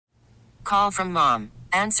call from mom.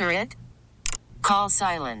 Answer it. Call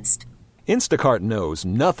silenced. Instacart knows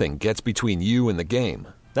nothing gets between you and the game.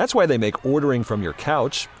 That's why they make ordering from your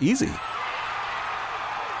couch easy.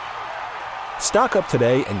 Stock up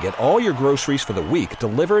today and get all your groceries for the week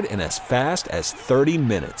delivered in as fast as 30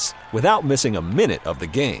 minutes without missing a minute of the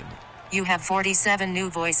game. You have 47 new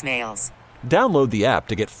voicemails. Download the app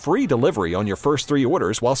to get free delivery on your first 3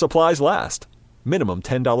 orders while supplies last. Minimum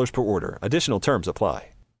 $10 per order. Additional terms apply.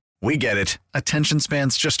 We get it. Attention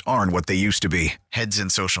spans just aren't what they used to be. Heads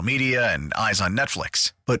in social media and eyes on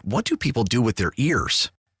Netflix. But what do people do with their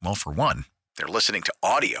ears? Well, for one, they're listening to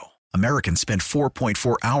audio. Americans spend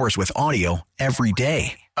 4.4 hours with audio every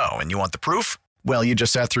day. Oh, and you want the proof? Well, you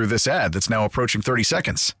just sat through this ad that's now approaching 30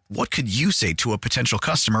 seconds. What could you say to a potential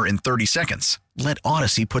customer in 30 seconds? Let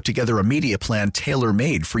Odyssey put together a media plan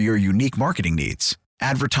tailor-made for your unique marketing needs.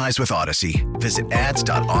 Advertise with Odyssey. Visit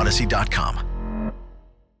ads.odyssey.com.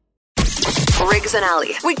 Riggs and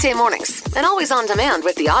Alley, weekday mornings, and always on demand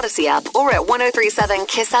with the Odyssey app or at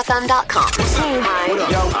 1037kissfm.com.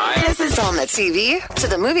 Hi. This is on the TV, to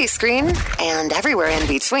the movie screen, and everywhere in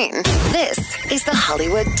between. This is the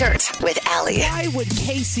Hollywood Dirt with Alley. Why would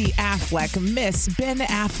Casey Affleck miss Ben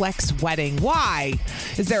Affleck's wedding? Why?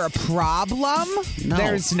 Is there a problem? No.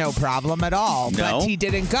 There's no problem at all. No. But he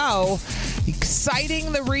didn't go,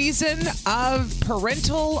 citing the reason of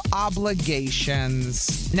parental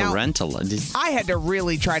obligations. Now, I had to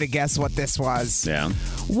really try to guess what this was. Yeah.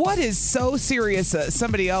 What is so serious that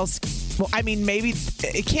somebody else... Well, I mean, maybe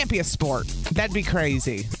it can't be a sport. That'd be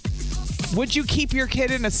crazy. Would you keep your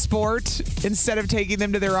kid in a sport instead of taking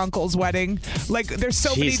them to their uncle's wedding? Like, there's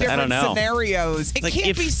so many different scenarios. It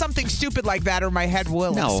can't be something stupid like that or my head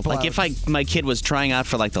will explode. Like if my kid was trying out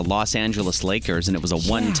for like the Los Angeles Lakers and it was a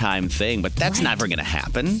one-time thing, but that's never going to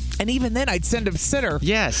happen. And even then, I'd send him sinner.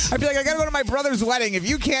 Yes. I'd be like, I got to go to my brother's wedding. If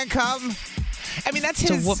you can't come... I mean, that's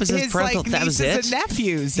his, so what was his parental, like, that was nieces it? and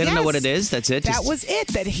nephews. They don't know what it is? That's it? That was it,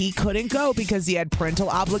 that he couldn't go because he had parental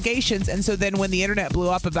obligations. And so then when the internet blew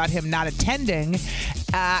up about him not attending,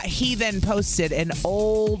 he then posted an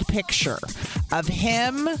old picture of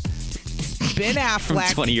him, Ben Affleck,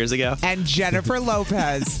 from 20 years ago, and Jennifer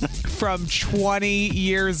Lopez from 20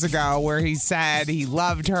 years ago, where he said he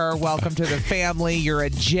loved her. Welcome to the family. You're a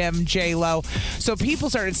gem, J-Lo. So people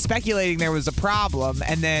started speculating there was a problem,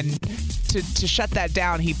 and then to shut that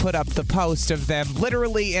down, he put up the post of them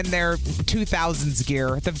literally in their 2000s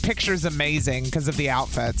gear. The picture's amazing because of the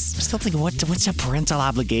outfits. I'm still thinking, what's a parental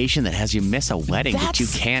obligation that has you miss a wedding that you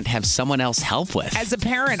can't have someone else help with? As a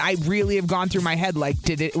parent, I really have gone through my head, like,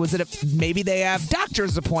 maybe they have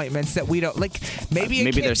doctor's appointments that we don't, like, maybe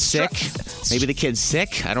they're sick. Maybe the kid's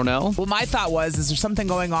sick. I don't know. Well, my thought was, is there something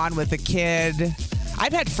going on with the kid?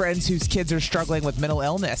 I've had friends whose kids are struggling with mental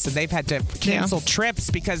illness, and they've had to cancel trips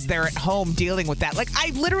because they're at home dealing with that. Like,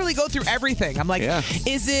 I literally go through everything. I'm like,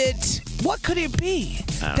 what could it be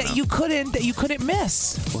that you couldn't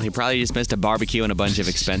miss? Well, he probably just missed a barbecue and a bunch of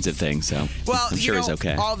expensive things, so I'm sure he's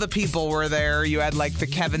okay. All the people were there. You had, like, the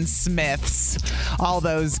Kevin Smiths, all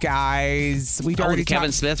those guys.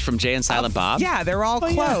 Kevin Smith from Jay and Silent Bob? Yeah, they're all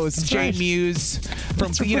close. Yeah, Jay right. Muse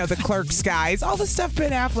from, the Clerks guys. All the stuff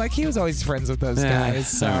Ben Affleck, he was always friends with those guys.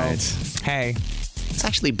 So, all right. Hey. It's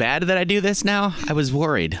actually bad that I do this now. I was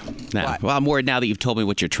worried. What? Well, I'm worried now that you've told me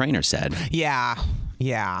what your trainer said. Yeah.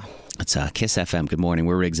 It's Kiss FM. Good morning.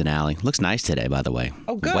 We're Riggs and Alley. Looks nice today, by the way.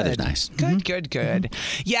 Oh, good. The weather's nice. Good.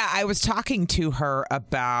 Yeah, I was talking to her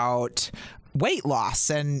about weight loss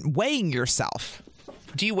and weighing yourself.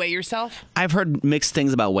 Do you weigh yourself? I've heard mixed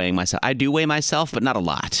things about weighing myself. I do weigh myself, but not a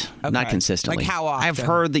lot. Okay. Not consistently. Like how often? I've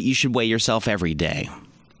heard that you should weigh yourself every day.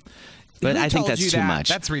 But I think that's too much.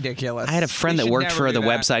 That's ridiculous. I had a friend that worked for the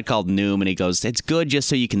website called Noom, and he goes, it's good just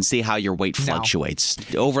so you can see how your weight fluctuates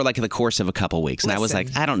over like the course of a couple weeks. And I was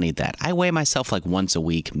like, I don't need that. I weigh myself like once a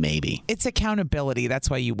week, maybe. It's accountability.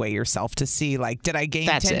 That's why you weigh yourself, to see, like, did I gain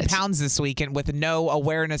 10 pounds this weekend with no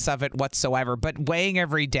awareness of it whatsoever? But weighing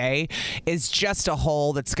every day is just a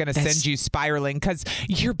hole that's going to send you spiraling because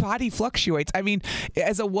your body fluctuates. I mean,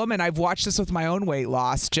 as a woman, I've watched this with my own weight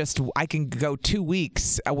loss. I can go 2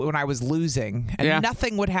 weeks when I was losing, and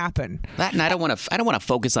nothing would happen. That, and I don't want to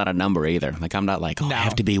focus on a number either. Like, I'm not like, I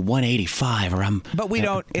have to be 185 or I'm. But we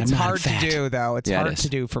don't. It's hard to do, though. It's hard to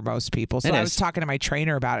do for most people. So I was talking to my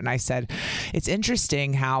trainer about it, and I said, it's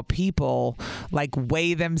interesting how people like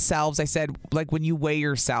weigh themselves. I said, like, when you weigh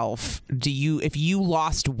yourself, if you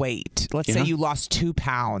lost weight, let's say you lost 2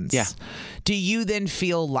 pounds, do you then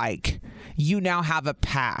feel like you now have a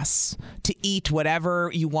pass to eat whatever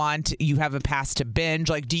you want? You have a pass to binge.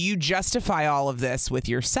 Like, do you just justify all of this with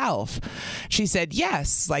yourself? She said,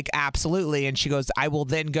 yes, like absolutely. And she goes, I will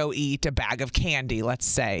then go eat a bag of candy, let's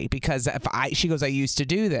say, because she goes, I used to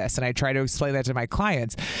do this. And I try to explain that to my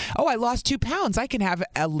clients. Oh, I lost 2 pounds. I can have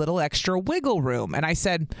a little extra wiggle room. And I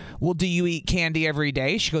said, well, do you eat candy every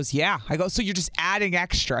day? She goes, yeah. I go, so you're just adding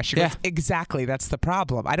extra. She goes, exactly. That's the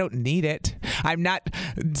problem. I don't need it.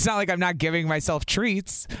 It's not like I'm not giving myself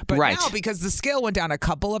treats. But now, because the scale went down a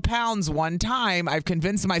couple of pounds one time, I've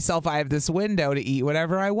convinced myself I have this window to eat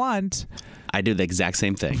whatever I want. I do the exact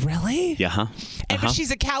same thing. Really? Yeah. But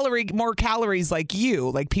she's more calories like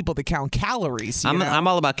you, like people that count calories. I'm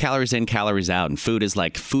all about calories in, calories out, and food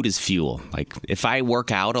is fuel. Like if I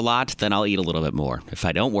work out a lot, then I'll eat a little bit more. If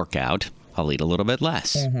I don't work out, I'll eat a little bit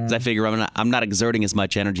less. Because I figure I'm not exerting as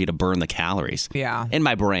much energy to burn the calories. Yeah. In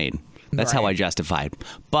my brain. That's how I justify it.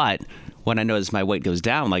 But when I notice my weight goes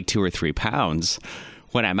down like 2 or 3 pounds,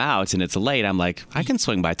 when I'm out and it's late, I'm like, I can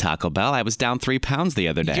swing by Taco Bell. I was down 3 pounds the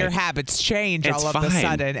other day. Your habits change all of a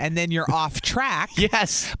sudden, and then you're off track.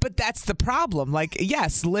 Yes. But that's the problem. Like,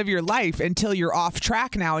 yes, live your life until you're off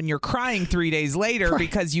track now, and you're crying 3 days later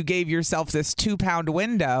because you gave yourself this 2-pound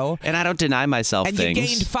window. And I don't deny myself things. And you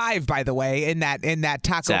gained 5, by the way, in that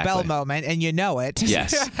Taco Bell moment, and you know it.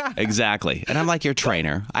 Yes, exactly. And I'm like your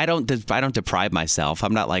trainer. I don't deprive myself.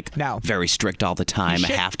 I'm not like very strict all the time. I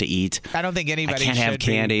have to eat. I don't think anybody should have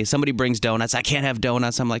candy. Somebody brings donuts. I can't have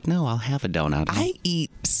donuts. I'm like, no, I'll have a donut. I eat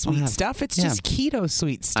sweet stuff. It's just keto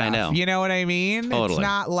sweet stuff. I know. You know what I mean? Totally. It's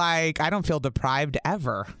not like I don't feel deprived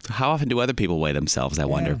ever. How often do other people weigh themselves, I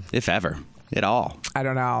wonder, if ever? At all. I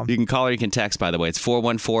don't know. You can call or you can text, by the way. It's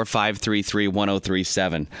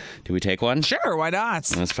 414-533-1037. Do we take one? Sure, why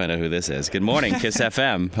not? Let's find out who this is. Good morning, Kiss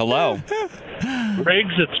FM. Hello.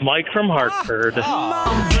 Riggs, it's Mike from Hartford. What's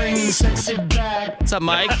up,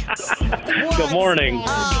 Mike? Good morning.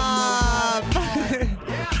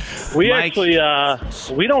 We actually,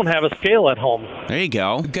 we don't have a scale at home. There you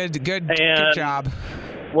go. Good job.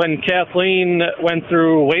 When Kathleen went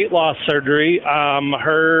through weight loss surgery,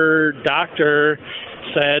 her doctor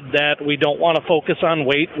said that we don't want to focus on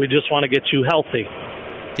weight. We just want to get you healthy.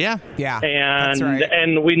 Yeah. And that's right.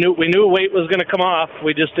 And we knew weight was going to come off.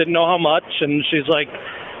 We just didn't know how much. And she's like,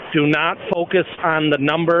 do not focus on the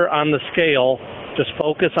number on the scale. Just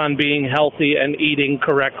focus on being healthy and eating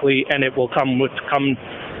correctly, and it will come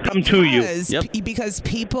to you. Because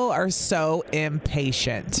people are so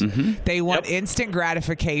impatient. Mm-hmm. They want instant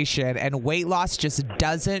gratification, and weight loss just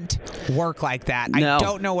doesn't work like that. No. I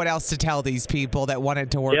don't know what else to tell these people that want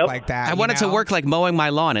it to work like that. I want it to work like mowing my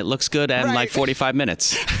lawn. It looks good in like 45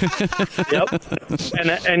 minutes.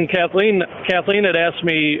 And Kathleen had asked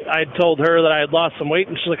me, I told her that I had lost some weight,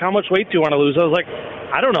 and she's like, how much weight do you want to lose? I was like,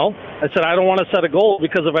 I don't know. I said, I don't want to set a goal,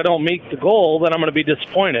 because if I don't meet the goal, then I'm going to be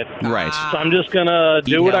disappointed. Right. So I'm just going to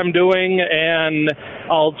do what I'm doing, and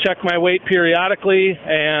I'll check my weight periodically,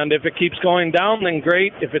 and if it keeps going down, then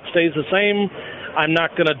great. If it stays the same, I'm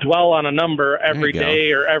not going to dwell on a number every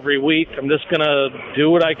day or every week. I'm just going to do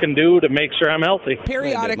what I can do to make sure I'm healthy.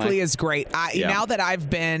 Periodically is great. Now that I've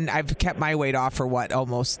kept my weight off for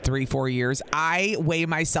almost 3-4 years, I weigh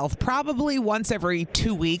myself probably once every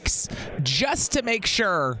 2 weeks just to make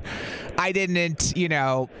sure I didn't,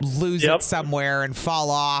 lose it somewhere and fall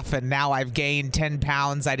off, and now I've gained 10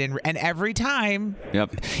 pounds. And every time,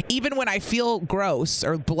 even when I feel gross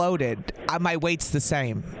or bloated, my weight's the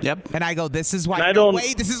same. And I go, this is why you don't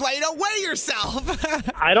weigh yourself.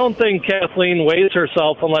 I don't think Kathleen weighs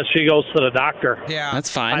herself unless she goes to the doctor. Yeah, that's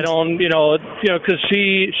fine. I don't, because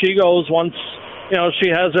she goes once. She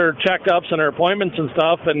has her checkups and her appointments and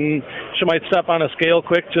stuff, and she might step on a scale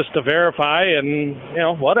quick just to verify, and,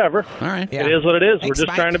 whatever. All right. It is what it is. We're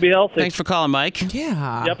just trying to be healthy. Thanks for calling, Mike.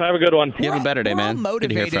 Yeah. Yep, have a good one. You have a better day, man. We're all motivated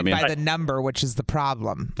Good to hear from you. by the number, which is the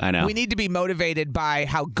problem. I know. We need to be motivated by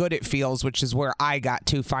how good it feels, which is where I got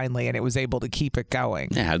to finally, and it was able to keep it going.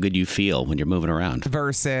 Yeah, how good you feel when you're moving around.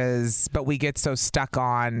 But we get so stuck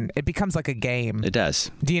on, it becomes like a game. It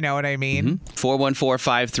does. Do you know what I mean?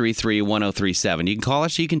 414-533-1037. You can call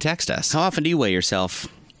us, you can text us. How often do you weigh yourself?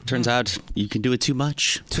 Turns out you can do it too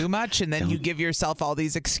much. And then you give yourself all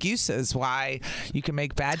these excuses why you can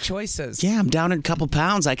make bad choices. Yeah, I'm down a couple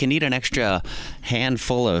pounds. I can eat an extra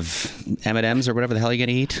handful of M&Ms or whatever the hell you're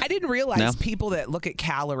going to eat. I didn't realize people that look at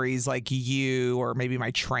calories like you or maybe my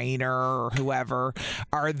trainer or whoever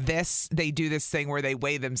they do this thing where they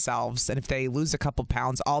weigh themselves, and if they lose a couple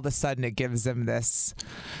pounds, all of a sudden it gives them this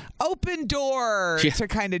open door to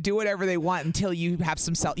kind of do whatever they want until you have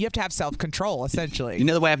you have to have self-control, essentially. You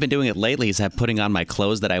know the way way I've been doing it lately is I'm putting on my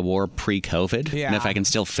clothes that I wore pre-COVID. Yeah. And if I can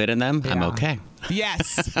still fit in them, I'm okay.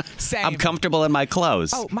 Yes, same. I'm comfortable in my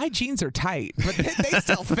clothes. Oh, my jeans are tight, but they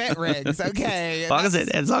still fit, Riggs. Okay.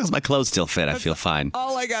 As long as my clothes still fit, I feel fine.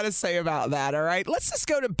 All I got to say about that, all right? Let's just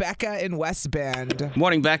go to Becca in West Bend.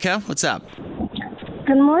 Morning, Becca. What's up?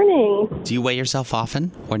 Good morning. Do you weigh yourself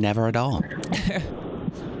often or never at all?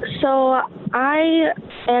 So I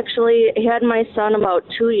actually had my son about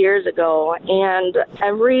 2 years ago, and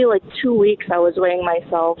every 2 weeks I was weighing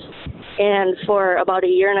myself. And for about a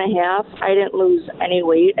year and a half, I didn't lose any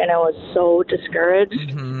weight, and I was so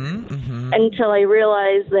discouraged until I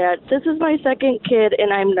realized that this is my second kid,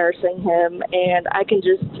 and I'm nursing him, and I can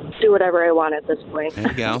just do whatever I want at this point.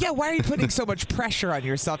 There you go. Yeah, why are you putting so much pressure on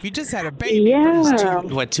yourself? You just had a baby.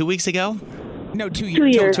 Yeah. 2 weeks ago? No, 2 years. 2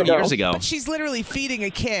 years ago. 2 ago. years ago. But she's literally feeding a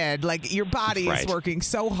kid. Like, your body is working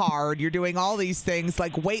so hard. You're doing all these things.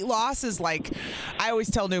 Like, weight loss is like, I always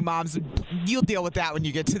tell new moms, you'll deal with that when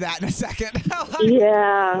you get to that in a second.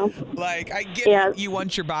 Yeah. Like, I get it. You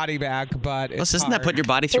want your body back, but it's Isn't that putting your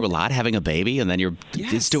body through a lot, having a baby, and then you're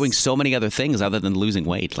it's doing so many other things other than losing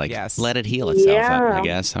weight? Like, let it heal itself up, I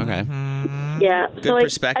guess. Okay. Yeah. Good so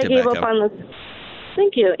perspective, I gave Becca. up on the.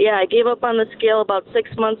 Thank you. Yeah, I gave up on the scale about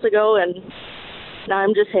 6 months ago, and now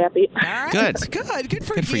I'm just happy. All right. Good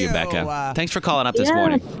for you. Becca. Thanks for calling up this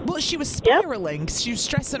morning. Well, she was spiraling. She was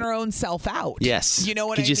stressing her own self out. Yes. You know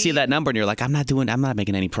what I Did you see that number and you're like, I'm not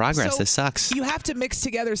making any progress. So this sucks. You have to mix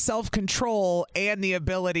together self-control and the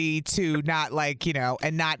ability to not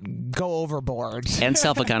and not go overboard. And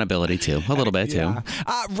self-accountability too. A little bit too.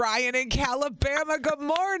 Ryan in Calabama, good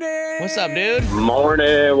morning. What's up, dude?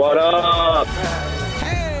 Morning. What up?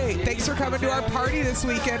 Hey, thanks for coming to our party this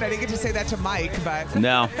weekend. I didn't get to say that to Mike, but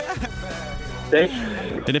No.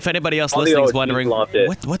 And if anybody else listening is wondering, what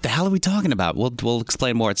the hell are we talking about? We'll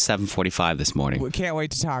explain more at 7:45 this morning. We can't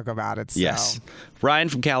wait to talk about it. So. Yes. Ryan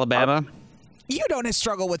from Calabama. You don't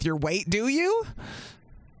struggle with your weight, do you?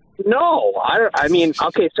 No. I mean,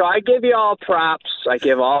 okay, so I give you all props. I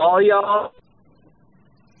give all y'all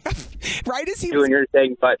right as he doing your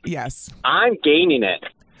thing, but yes, I'm gaining it.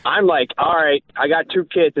 I'm like, all right, I got 2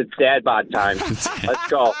 kids. It's dad bod time. Let's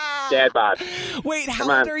go. Dad bod. Wait,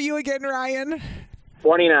 how old are you again, Ryan?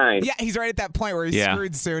 29. Yeah, he's right at that point where he's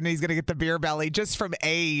screwed soon. And he's going to get the beer belly just from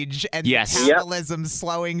age and Yes. metabolism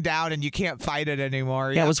slowing down, and you can't fight it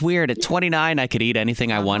anymore. Yeah, it was weird. At 29, I could eat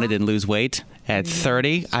anything I wanted and lose weight. At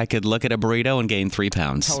 30, I could look at a burrito and gain 3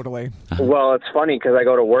 pounds. Totally. Well, it's funny because I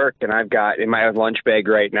go to work and I've got in my lunch bag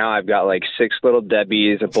right now, I've got like 6 Little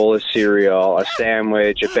Debbie's, a bowl of cereal, a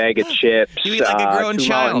sandwich, a bag of chips. You eat like a grown 2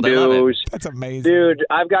 child. Mountain I love it. Dews. That's amazing. Dude,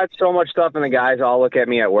 I've got so much stuff, and the guys all look at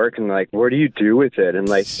me at work and like, what do you do with it? And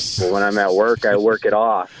like, well, when I'm at work, I work it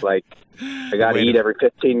off. Like, I got to eat every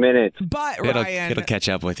 15 minutes. But, Ryan... It'll catch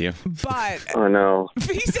up with you. But... Oh, no.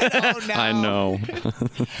 He said, oh, no. I know.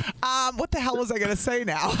 What the hell was I going to say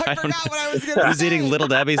now? I forgot what I was going to say. He's eating Little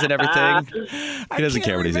Debbie's and everything. He doesn't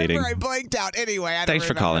care what he's eating. I blanked out. Anyway, I don't Thanks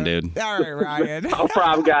for calling, dude. All right, Ryan. No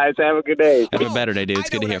problem, guys. Have a good day. Have a better day, dude. It's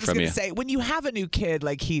good to hear from you. Say, when you have a new kid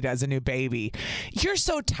like he does, a new baby, you're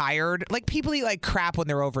so tired. Like, people eat like crap when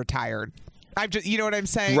they're overtired. You know what I'm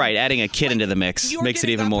saying? Right, adding a kid into the mix makes it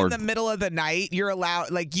even more. In the middle of the night, you're allowed,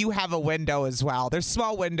 you have a window as well. There's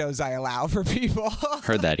small windows I allow for people.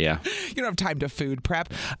 Heard that, yeah. You don't have time to food prep.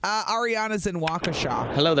 Ariana's in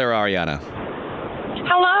Waukesha. Hello there, Ariana.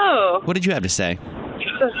 Hello. What did you have to say?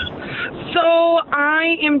 So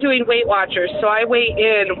I am doing Weight Watchers, so I weigh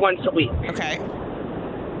in once a week. Okay.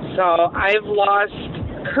 So I've lost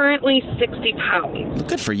currently 60 pounds.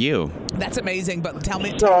 Good for you. That's amazing, but tell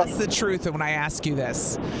us the truth when I ask you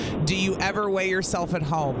this. Do you ever weigh yourself at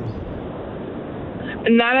home?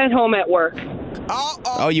 Not at home, at work.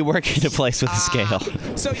 Oh, you work in a place with a scale.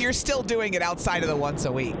 So you're still doing it outside of the once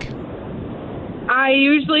a week? I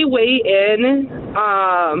usually weigh in.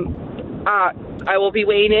 I will be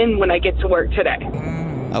weighing in when I get to work today.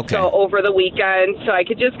 Okay. So over the weekend, so I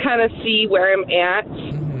could just kind of see where I'm at.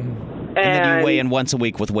 And then you weigh in once a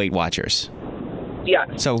week with Weight Watchers. Yeah.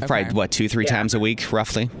 So probably, 2-3 times a week,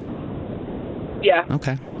 roughly? Yeah.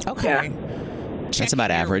 Okay. Yeah. That's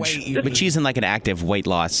about average. But she's in like an active weight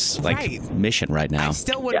loss mission right now. I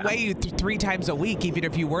still would weigh you 3 times a week, even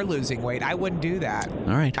if you were losing weight. I wouldn't do that.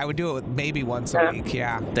 All right. I would do it maybe once a week,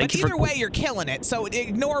 Thank you either way, you're killing it. So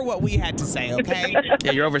ignore what we had to say, okay?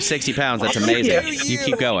 Yeah, you're over 60 pounds. That's amazing. You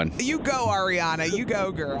keep going. You go, Ariana. You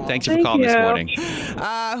go, girl. Thanks for calling this morning.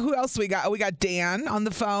 Who else we got? We got Dan on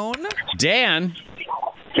the phone. Dan?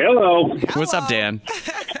 Hello. What's up, Dan?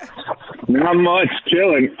 Not much,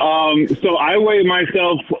 chilling. So I weigh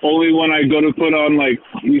myself only when I go to put on, like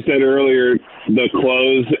you said earlier, the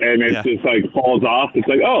clothes and it just like falls off. It's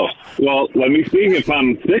like, oh, well, let me see if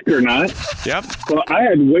I'm sick or not. Yep. So I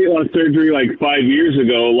had weight loss surgery like 5 years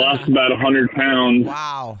ago, lost about 100 pounds.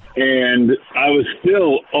 Wow. And I was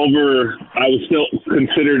still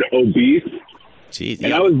considered obese. Jeez,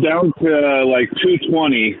 and I was down to like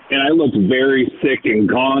 220, and I looked very sick and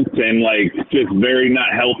gaunt and like just very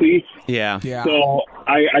not healthy. Yeah. So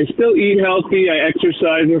I still eat healthy, I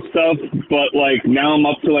exercise and stuff, but like now I'm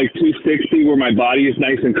up to like 260 where my body is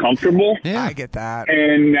nice and comfortable. Yeah, I get that.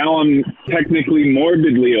 And now I'm technically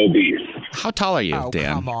morbidly obese. How tall are you,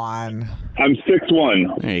 Dan? Come on. I'm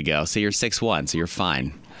 6'1". There you go. So you're 6'1", so you're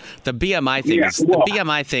fine. The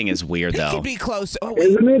BMI thing is weird though. It could be close. Oh,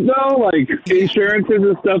 isn't it though? Like insurances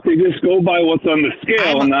and stuff, they just go by what's on the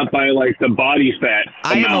scale and not by like the body fat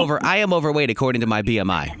amount. I am overweight according to my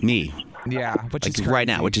BMI. Me. Yeah, which is right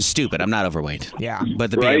now, which is stupid. I'm not overweight. Yeah,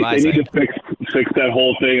 but the BMI. They need to fix that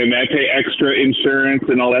whole thing, and I pay extra insurance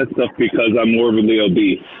and all that stuff because I'm morbidly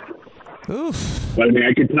obese. Oof. But I mean,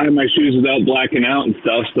 I could tie my shoes without blacking out and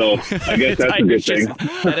stuff, so I guess that's a good thing.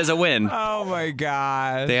 That is a win. Oh, my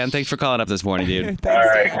God. Dan, thanks for calling up this morning, dude. All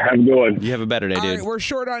right, have a good one. You have a better day, dude. All right, we're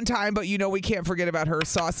short on time, but we can't forget about her,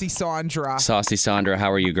 Saucy Sandra. Saucy Sandra,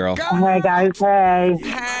 how are you, girl? Hey, guys. Hey.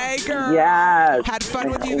 Hey, girl. Yes. Had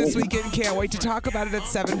fun with you this weekend. Can't wait to talk about it at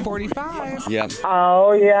 7:45. Yep.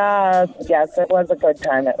 Oh, yes. Yes, it was a good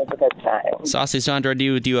time. It was a good time. Saucy Sandra, do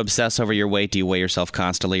you obsess over your weight? Do you weigh yourself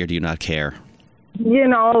constantly, or do you not care? You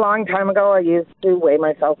know, a long time ago, I used to weigh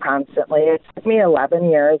myself constantly. It took me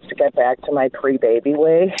 11 years to get back to my pre-baby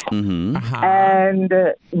weight. Mm-hmm. And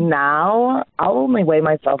now I'll only weigh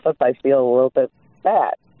myself if I feel a little bit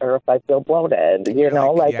fat or if I feel bloated, if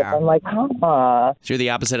I'm like, So you're the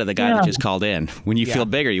opposite of the guy that just called in. When you feel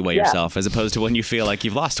bigger, you weigh yourself, as opposed to when you feel like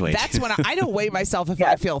you've lost weight. That's when I don't weigh myself if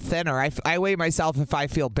I feel thinner. I weigh myself if I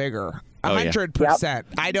feel bigger. 100%.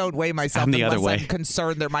 I don't weigh myself I'm the unless other way. I'm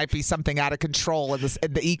concerned there might be something out of control in the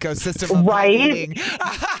ecosystem of right? eating.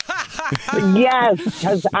 Yes,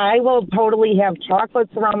 because I will totally have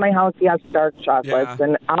chocolates around my house. Yes, dark chocolates,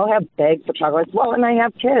 and I'll have bags of chocolates. Well, and I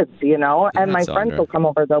have kids, and my friends will come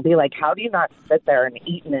over. They'll be like, "How do you not sit there and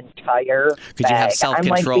eat an entire Because you have bag?"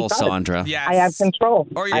 self-control, like, Sandra. Yes. I have control.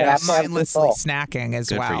 Or you're I have mindlessly snacking as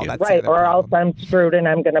Good for well. you. That's right, or else I'm screwed and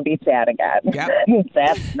I'm going to be fat again. Yep.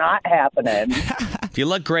 That's not happening. You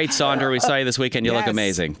look great, Sandra. We saw you this weekend. You look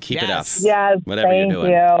amazing. Keep it up. Yes, Whatever thank you're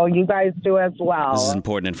doing. you. You guys do as well. This is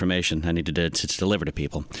important information I need to deliver to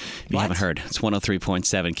people. If you haven't heard, it's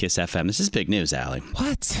 103.7 KISS FM. This is big news, Allie.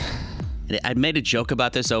 What? I made a joke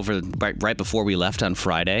about this right before we left on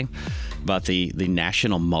Friday about the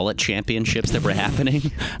National Mullet Championships that were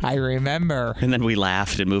happening. I remember. And then we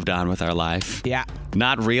laughed and moved on with our life. Yeah.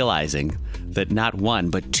 Not realizing that not one,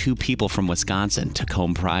 but two people from Wisconsin took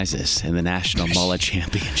home prizes in the National Mullet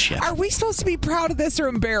Championship. Are we supposed to be proud of this or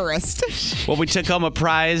embarrassed? Well, we took home a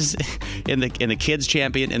prize in the kids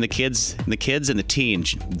champion, in the kids and the teen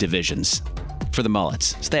divisions for the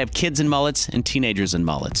mullets. So they have kids and mullets and teenagers and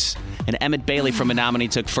mullets. And Emmett Bailey from Menominee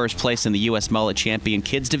took first place in the U.S. Mullet Champion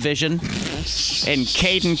Kids Division. And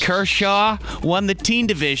Caden Kershaw won the Teen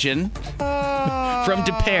Division from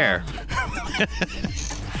De Pere.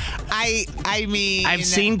 I mean, I've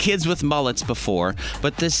seen kids with mullets before,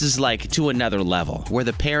 but this is like to another level where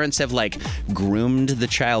the parents have like groomed the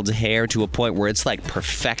child's hair to a point where it's like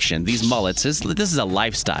perfection. These mullets, this is a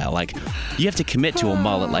lifestyle. Like you have to commit to a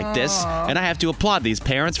mullet like this, and I have to applaud these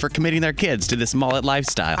parents for committing their kids to this mullet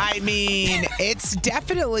lifestyle. I mean, it's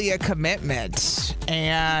definitely a commitment,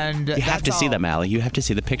 and you have to see them, Allie. You have to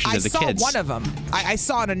see the pictures of the kids. I saw one of them. I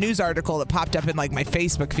saw in a news article that popped up in like my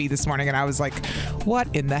Facebook feed this morning, and I was like,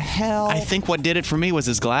 "What in the hell?" I think what did it for me was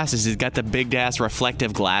his glasses. He's got the big ass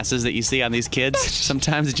reflective glasses that you see on these kids.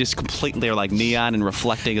 Sometimes it's just completely are like neon and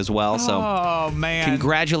reflecting as well. So, oh man!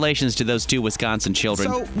 Congratulations to those two Wisconsin children.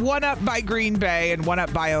 So one up by Green Bay and one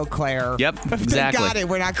up by Eau Claire. Yep, exactly. Got it.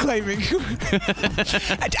 We're not claiming.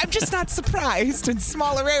 I'm just not surprised. In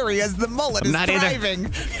smaller areas, the mullet is thriving.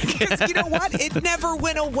 Because you know what? It never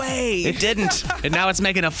went away. It didn't, and now it's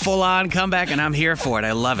making a full-on comeback, and I'm here for it.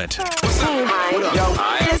 I love it.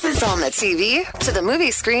 Hi. This is on the TV, to the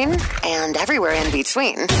movie screen, and everywhere in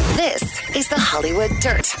between. This is the Hollywood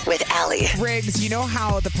Dirt with Allie. Riggs, you know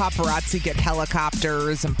how the paparazzi get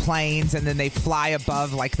helicopters and planes, and then they fly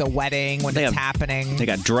above like the wedding when it's happening? They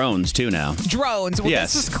got drones too now. Drones. Well,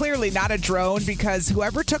 yes. This is clearly not a drone because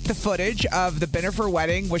whoever took the footage of the Benifer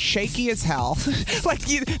wedding was shaky as hell.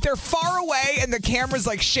 They're far away, and the camera's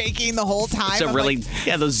like shaking the whole time.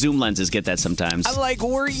 Those zoom lenses get that sometimes. I'm like,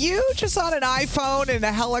 were you just on an iPhone in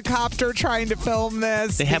a helicopter helicopter trying to film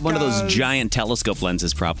this. They had one of those giant telescope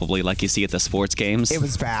lenses, probably, like you see at the sports games. It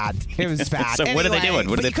was bad. It was bad. So what are they doing?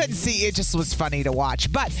 You couldn't see. It just was funny to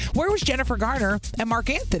watch. But where was Jennifer Garner and Mark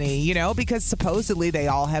Anthony? You know, because supposedly they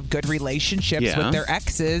all have good relationships with their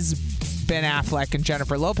exes, Ben Affleck and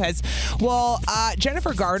Jennifer Lopez. Well,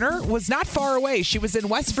 Jennifer Garner was not far away. She was in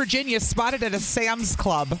West Virginia, spotted at a Sam's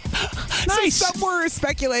Club. Nice. So some were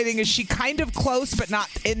speculating, is she kind of close but not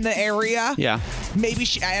in the area? Yeah. Maybe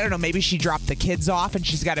I don't know, maybe she dropped the kids off and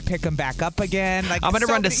she's got to pick them back up again. Like, I'm going to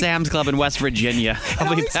run to Sam's Club in West Virginia.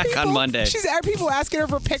 I'll be back on Monday. She's people asking her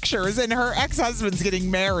for pictures, and her ex-husband's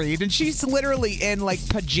getting married, and she's literally in like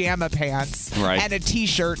pajama pants and a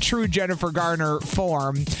t-shirt, true Jennifer Garner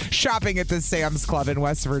form, shopping at the Sam's Club in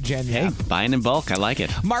West Virginia. Hey, buying in bulk. I like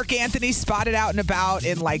it. Mark Anthony spotted out and about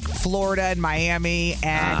in like Florida and Miami,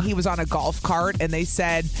 and he was on a golf cart, and they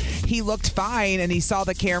said he looked fine, and he saw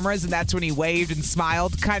the cameras, and that's when he waved and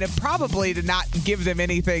smiled, kind of probably to not give them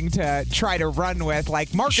anything to try to run with.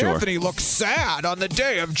 Like, Mark Anthony looked sad on the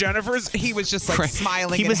day of Jennifer's. He was just like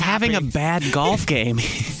smiling. He was and having a bad golf game.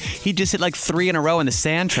 He just hit like 3 in a row in the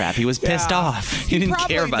sand trap. He was pissed off. He didn't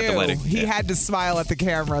care about the wedding. He had to smile at the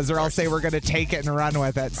cameras, or else they were going to take it and run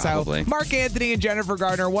with it. Probably. So Mark Anthony and Jennifer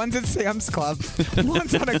Garner, one's at Sam's Club,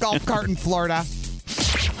 one's on a golf cart in Florida.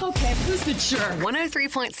 Okay, who's the jerk?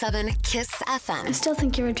 103.7 KISS FM. I still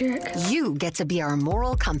think you're a jerk. You get to be our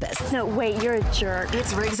moral compass. No, wait, you're a jerk.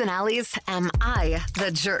 It's Riggs and Allies. Am I the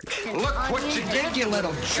jerk? Look what you did, you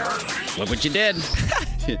little jerk. Look what you did.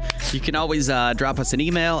 You can always drop us an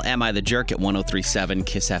email, amithejerk at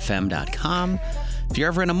 1037kissfm.com, if you're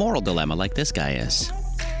ever in a moral dilemma like this guy is.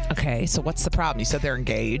 Okay, so what's the problem? You said they're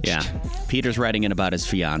engaged. Yeah. Peter's writing in about his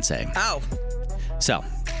fiance. Oh. So,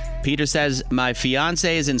 Peter says, my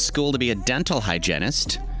fiance is in school to be a dental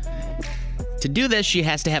hygienist. To do this, she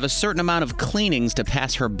has to have a certain amount of cleanings to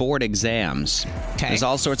pass her board exams. Okay. There's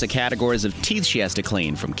all sorts of categories of teeth she has to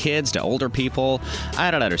clean, from kids to older people.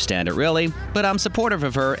 I don't understand it, really, but I'm supportive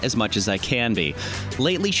of her as much as I can be.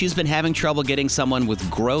 Lately, she's been having trouble getting someone with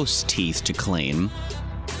gross teeth to clean.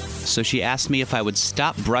 So she asked me if I would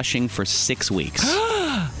stop brushing for 6 weeks.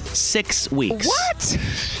 6 weeks. What?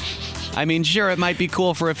 I mean, sure, it might be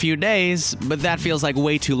cool for a few days, but that feels like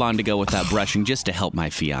way too long to go without brushing just to help my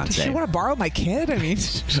fiance. Does she want to borrow my kid? I mean,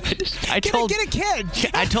 get a kid.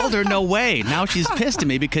 I told her no way. Now she's pissed at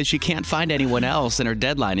me because she can't find anyone else and her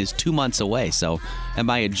deadline is 2 months away. So am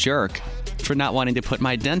I a jerk for not wanting to put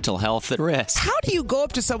my dental health at risk? How do you go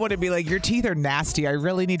up to someone and be like, your teeth are nasty. I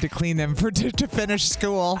really need to clean them to finish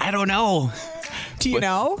school? I don't know. Do you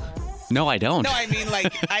know? No, I don't. No, I mean,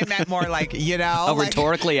 like, I meant more like, you know. Oh,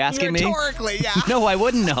 rhetorically asking me? Rhetorically, yeah. No, I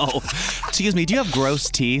wouldn't know. Excuse me, do you have gross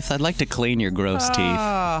teeth? I'd like to clean your gross teeth.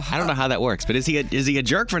 I don't know how that works, but is he a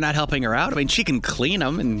jerk for not helping her out? I mean, she can clean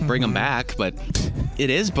them and bring them back, but it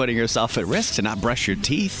is putting yourself at risk to not brush your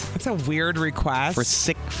teeth. That's a weird request. For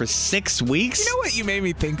 6 weeks? You know what you made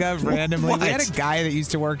me think of randomly? What? We had a guy that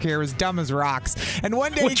used to work here, was dumb as rocks. And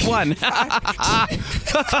one day... Which one? How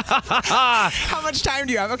much time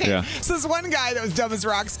do you have? Okay, yeah. So this one guy that was dumb as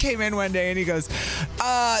rocks came in one day and he goes,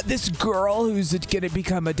 this girl who's going to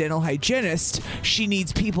become a dental hygienist, she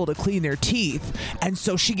needs people to clean their teeth. And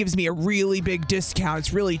so she gives me a really big discount.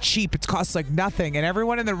 It's really cheap. It costs like nothing. And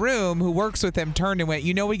everyone in the room who works with him turned and went,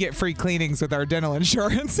 you know, we get free cleanings with our dental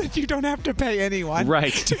insurance and you don't have to pay anyone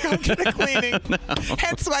to go get a cleaning. No.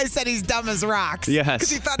 Hence why I said he's dumb as rocks. Yes. Because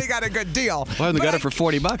he thought he got a good deal. Well, they got it for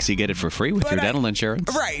 $40. You get it for free with your dental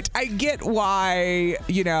insurance. Right. I get why,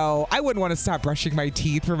 you know, I wouldn't want to stop brushing my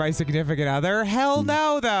teeth for my significant other. Hell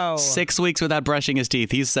no, though. 6 weeks without brushing his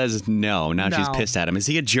teeth. He says no. Now she's pissed at him. Is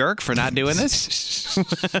he a jerk for not doing this?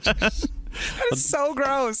 That is so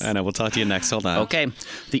gross. I know. We'll talk to you next. Hold on. Okay.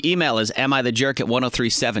 The email is amithejerk at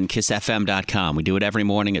 1037kissfm.com. We do it every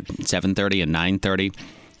morning at 7:30 and 9:30.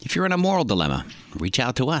 If you're in a moral dilemma, reach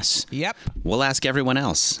out to us. Yep. We'll ask everyone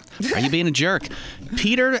else. Are you being a jerk?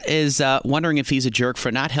 Peter is wondering if he's a jerk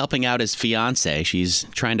for not helping out his fiance. She's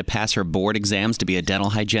trying to pass her board exams to be a dental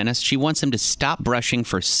hygienist. She wants him to stop brushing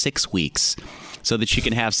for 6 weeks so that she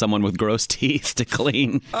can have someone with gross teeth to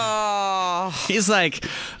clean. Oh. He's like,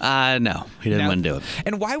 no, he didn't want to do it.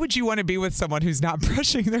 And why would you want to be with someone who's not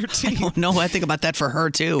brushing their teeth? I don't know. I think about that for her,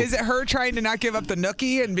 too. Is it her trying to not give up the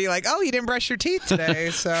nookie and be like, oh, you didn't brush your teeth today?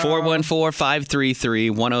 So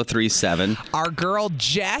 414-533-1037. Our girl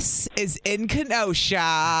Jess is in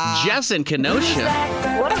Kenosha. Jess in Kenosha.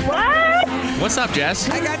 What? What's up, Jess?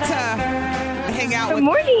 I got to hang out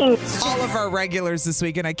with all of our regulars this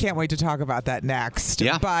week, and I can't wait to talk about that next.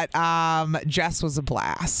 Yeah. But Jess was a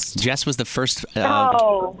blast. Jess was the first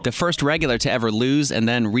regular to ever lose and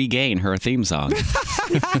then regain her theme song.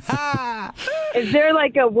 Is there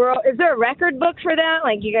like a record book for that?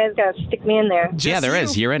 Like, you guys got to stick me in there. Yeah, there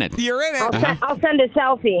is. You're in it. You're in it. I'll send a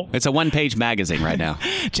selfie. It's a 1-page magazine right now.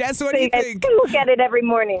 Jess, what do you think? I look at it every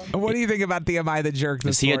morning. What do you think about the Am I the Jerk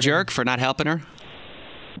this Is he morning? a jerk for not helping her?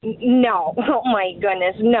 No. Oh, my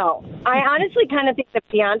goodness. No. I honestly kind of think that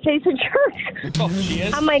Beyonce's a jerk. Oh, she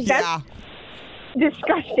is? I'm like, that's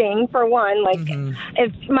disgusting, for one. Like,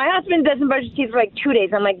 if my husband doesn't brush his teeth for like 2 days,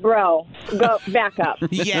 I'm like, bro, go back up.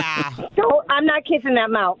 Yeah. I'm not kissing that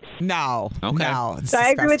mouth. No. Okay. No. So I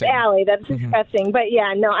agree with Allie. That's disgusting. But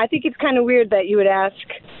yeah, no, I think it's kind of weird that you would ask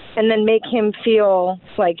and then make him feel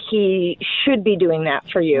like he should be doing that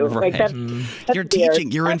for you. Right. Like that's You're weird.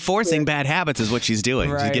 teaching, you're That's enforcing weird. bad habits is what she's doing.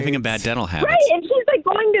 She's giving him bad dental habits. Right, and she's like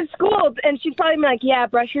going to school, and she's probably like, yeah,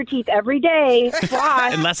 brush your teeth every day,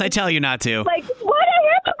 floss. Unless I tell you not to. Like, what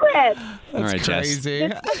a hypocrite. All right, crazy.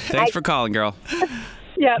 Jess. Thanks for calling, girl.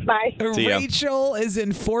 Yeah, bye. See ya. Rachel is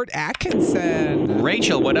in Fort Atkinson.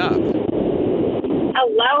 Rachel, what up?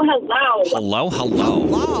 Hello.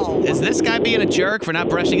 Hello. Is this guy being a jerk for not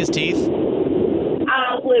brushing his teeth?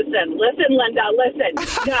 Listen, Linda, listen.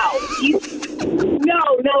 No. He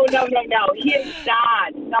is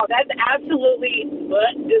not. No, that's absolutely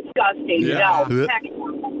disgusting. Yeah. No. Heck,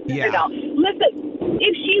 no. Listen,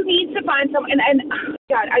 if she needs to find someone, and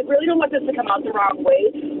God, I really don't want this to come out the wrong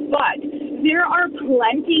way, but there are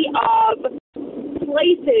plenty of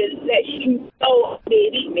places that she can go,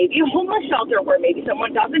 maybe a homeless shelter where maybe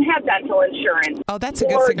someone doesn't have dental insurance. Oh, that's a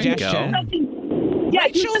good suggestion. Yeah,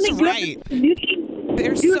 Rachel's right.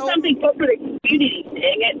 Do something good for the community.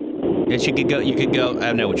 Dang it. Yes, you could go.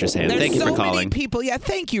 I know what you're saying. Thank you for calling. Many people. Yeah,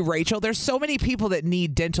 thank you, Rachel. There's so many people that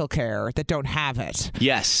need dental care that don't have it.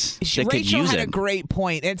 Yes, they could Rachel use had it. a great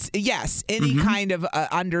point. It's any kind of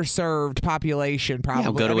underserved population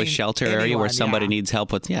probably. Yeah, go to a shelter area where somebody yeah. needs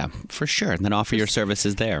help with. Yeah, for sure. And then offer your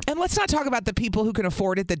services there. And let's not talk about the people who can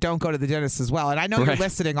afford it that don't go to the dentist as well. And I know you're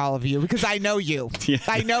listening, all of you, because I know you. Yeah.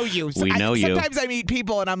 I know you. We know you. Sometimes I meet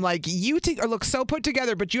people and I'm like, you look so put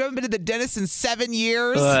together, but you haven't been to the dentist in 7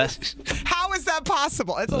 years. How is that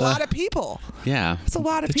possible? It's a lot of people. Yeah, it's a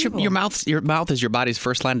lot of people. Your mouth is your body's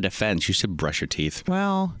first line of defense. You should brush your teeth.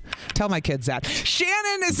 Well, tell my kids that.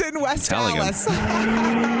 Shannon is in West Telling Dallas.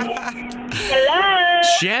 Hello.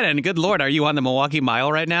 Shannon, good Lord, are you on the Milwaukee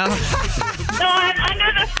Mile right now? No, I'm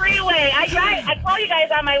under the freeway. I call you guys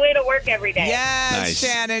on my way to work every day. Yes, Nice.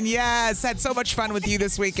 Shannon, yes. Had so much fun with you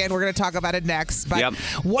this weekend. We're going to talk about it next. But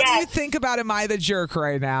what do you think about Am I the Jerk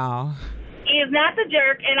right now? He's not the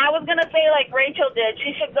jerk, and I was going to say, like Rachel did,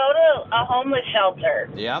 she should go to a homeless shelter.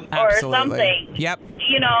 Yep. Or Absolutely. something. Yep.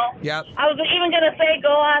 You know? Yep. I was even going to say go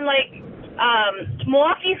on, like,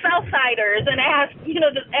 Milwaukee Southsiders and ask,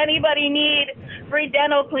 does anybody need free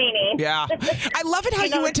dental cleaning? Yeah. I love it how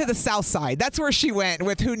you went to the South Side. That's where she went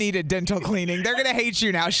with who needed dental cleaning. They're going to hate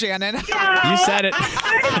you now, Shannon. You said it.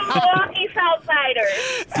 Milwaukee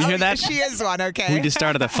Southsiders. You hear that? She is one, okay. We just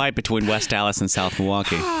started a fight between West Dallas and South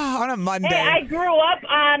Milwaukee. On a Monday. Hey, I grew up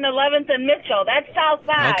on 11th and Mitchell. That's South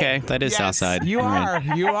Side. Okay, that is Yes, South Side. You All right.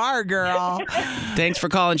 are. You are, girl. Thanks for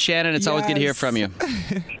calling, Shannon. It's always good to hear Yes. from you.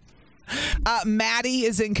 Maddie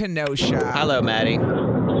is in Kenosha. Hello, Maddie.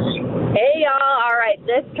 Hey, y'all. All right.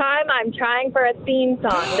 This time I'm trying for a theme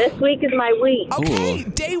song. This week is my week. Okay,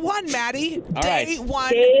 day one, Maddie. Day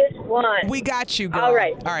one. Day one. We got you, girl. All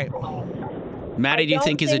right. All right. Maddie, do you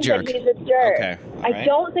think he's a jerk? That he's a jerk. Okay. I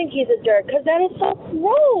don't think he's a jerk because that is so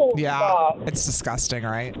gross. Yeah, it's disgusting,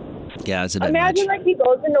 right? Yeah, it's a bit Imagine like he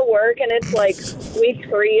goes into work and it's like week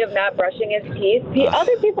 3 of not brushing his teeth.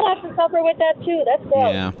 Other people have to suffer with that too. That's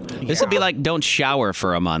gross. Yeah. This would be like don't shower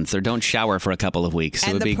for a month or don't shower for a couple of weeks.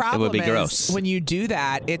 And it the problem would be is, gross. when you do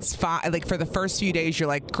that, it's fine. Like for the first few days, you're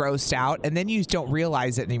like grossed out, and then you don't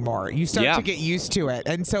realize it anymore. You start to get used to it,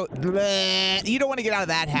 and so you don't want to get out of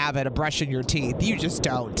that habit of brushing your teeth. You just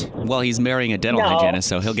don't. Well, he's marrying a dental hygienist,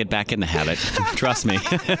 so he'll get back in the habit. Trust me.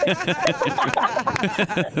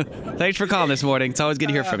 Thanks for calling this morning. It's always good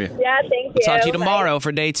to hear from you. Yeah, thank you. We'll talk to you tomorrow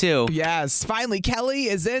for day 2. Yes. Finally, Kelly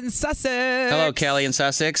is in Sussex. Hello, Kelly in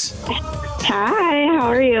Sussex. Hi, how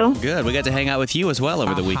are you? Good. We got to hang out with you as well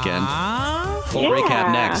over the weekend. Full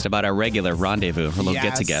recap next about our regular rendezvous, our little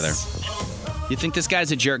get-together. You think this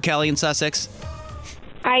guy's a jerk, Kelly in Sussex?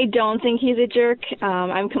 I don't think he's a jerk.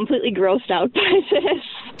 I'm completely grossed out by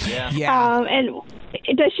this. Yeah. And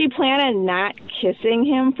does she plan on not kissing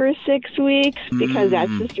him for 6 weeks? Because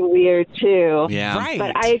that's just weird too. Yeah. Right.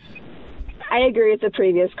 But I agree with the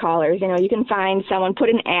previous callers. You know, you can find someone, put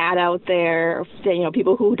an ad out there, you know,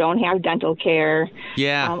 people who don't have dental care.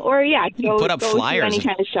 Yeah. Go, put up go flyers. to any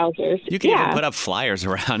kind of shelters. You can even put up flyers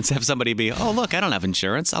around, have somebody be, oh, look, I don't have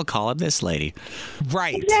insurance. I'll call up this lady.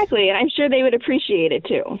 Right. Exactly, and I'm sure they would appreciate it,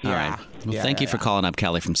 too. All right. Well, thank you for calling up,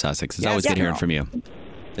 Kelly from Sussex. It's always good hearing from you.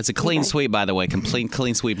 It's a clean sweep, by the way. Complete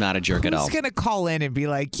clean sweep, not a jerk at all. Who's going to call in and be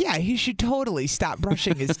like, yeah, he should totally stop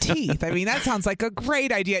brushing his teeth? I mean, that sounds like a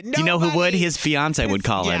great idea. You know who would? His fiance would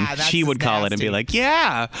call in. She would call in and be like,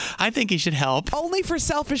 yeah, I think he should help. Only for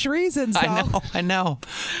selfish reasons, though. I know.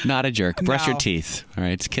 Not a jerk. Brush your teeth. All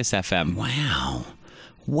right, it's Kiss FM.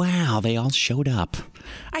 Wow, they all showed up.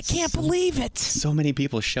 I can't believe it. So many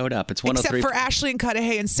people showed up. It's 103. Except for Ashley and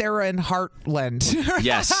Cudahy and Sarah and Heartland.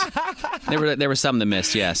 Yes. There were some that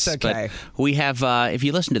missed, yes. It's okay. But we have, if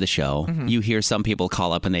you listen to the show, you hear some people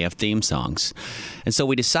call up and they have theme songs. And so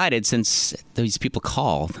we decided, since these people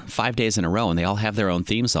call 5 days in a row and they all have their own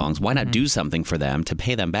theme songs, why not do something for them to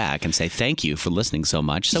pay them back and say thank you for listening so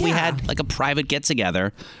much? So we had like a private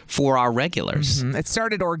get-together for our regulars. It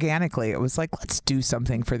started organically. It was like, let's do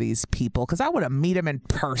something for these people because I want to meet them in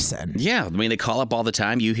person. Yeah. I mean, they call up all the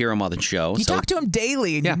time. You hear them on the show. You talk to them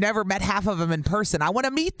daily and you've never met half of them in person. I want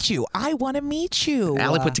to meet you.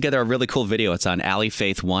 Allie put together a really cool video. It's on Allie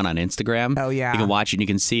Faith 1 on Instagram. Oh, yeah. You can watch it and you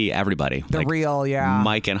can see everybody. The real,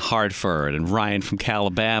 Mike in Hartford and Ryan from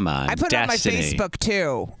Calabama. And I put Destiny. it on my Facebook,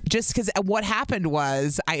 too. Just because what happened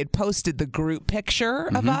was I had posted the group picture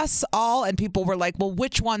of us all, and people were like, well,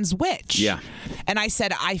 which one's which? Yeah. And I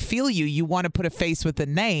said, I feel you. You want to put a face with a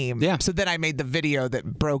name. Yeah. So then I made the video that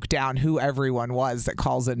broke down who everyone was that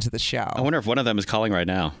calls into the show. I wonder if one of them is calling right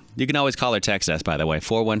now. You can always call or text us, by the way,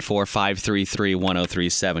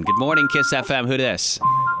 414-533-1037. Good morning, Kiss FM. Who this?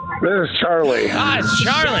 This is Charlie. It's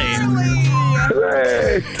Charlie.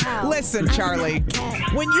 Hey. Listen, Charlie,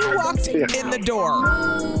 when you walked in the door,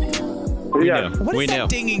 what is that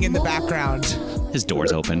dinging in the background? His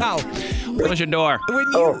door's open. Oh. Close your door.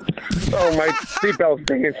 Oh, my seatbelt's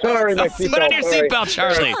dinging. Sorry, my seatbelt. Put on your seatbelt,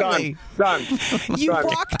 Charlie. Done. You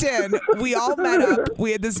walked in. We all met up.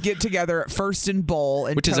 We had this get-together at First and Bowl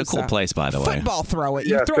in Which is a cool place, by the way. Football throw it.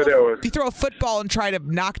 Yes, it is. You throw a football and try to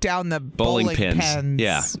knock down the bowling pins.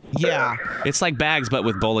 Yeah. It's like bags, but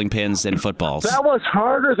with bowling pins and footballs. That was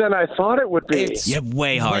harder than I thought it would be.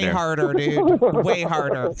 Way harder. Way harder, dude. Way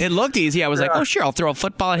harder. It looked easy. I was like, oh, sure, I'll throw a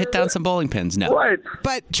football and hit down some bowling pins. No. Right.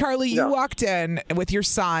 But, Charlie, you walked in with your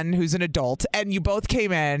son, who's an adult, and you both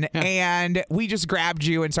came in, and we just grabbed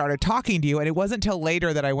you and started talking to you, and it wasn't until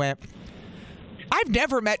later that I went, I've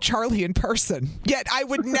never met Charlie in person. Yet you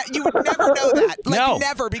would never know that.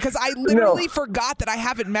 Never, because I literally forgot that I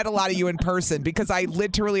haven't met a lot of you in person because I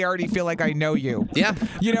literally already feel like I know you. Yeah.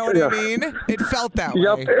 You know what I mean? It felt that way.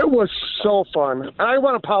 Yep, it was so fun. And I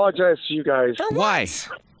want to apologize to you guys. For Why?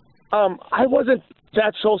 I wasn't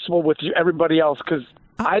that sociable with everybody else because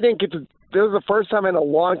I didn't get to. This was the first time in a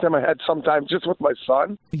long time I had some time just with my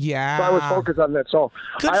son. Yeah. So I was focused on that. So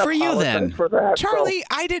good for you then. For that, Charlie,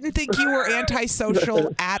 I didn't think you were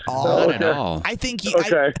antisocial at all. Not at all. I think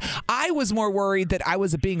Okay. I was more worried that I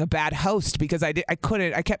was being a bad host because I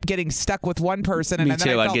kept getting stuck with one person and then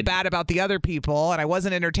I felt bad about the other people and I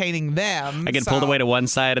wasn't entertaining them. I get pulled away to one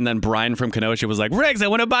side and then Brian from Kenosha was like, Riggs, I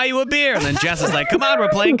want to buy you a beer. And then Jess is like, come on, we're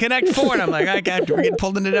playing Connect 4. And I'm like, we're getting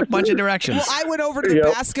pulled in a bunch of directions. Well, I went over to the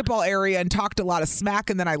basketball area and talked a lot of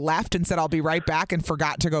smack and then I left and said I'll be right back and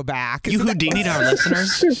forgot to go back. You Houdini'd our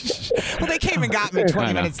listeners? Well, they came and got me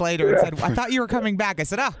 20 minutes later and said, I thought you were coming back. I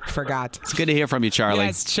said, forgot. It's good to hear from you, Charlie.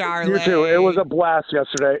 Yes, Charlie. You too. It was a blast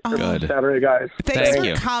yesterday. Good. Saturday, guys. Thanks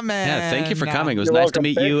you for coming. Yeah, thank you for coming. It was You're nice welcome. to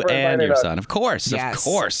meet Thanks you for and inviting your us. son. Of course.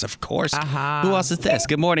 Uh-huh. Who else is this?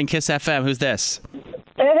 Good morning, Kiss FM. Who's this?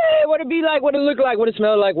 Hey, what it be like, what it look like, what it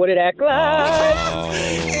smell like, what it act like.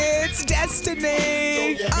 It's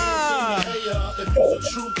Destiny.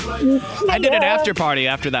 I did an after party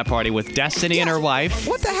after that party with Destiny and her wife.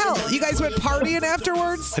 What the hell? You guys went partying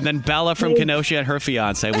afterwards? And then Bella from Kenosha and her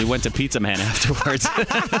fiance. We went to Pizza Man afterwards.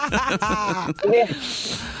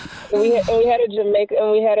 We had a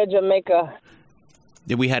Jamaica.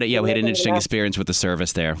 We had an interesting experience with the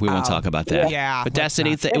service there. We won't talk about that. Yeah. But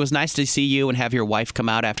Destiny, it was nice to see you and have your wife come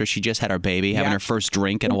out after she just had our baby, having her first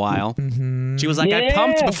drink in a while. Mm-hmm. She was like, I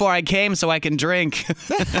pumped before I came so I can drink.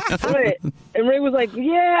 Right. And Ray was like,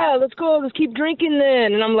 yeah, let's go. Let's keep drinking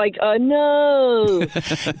then. And I'm like, no.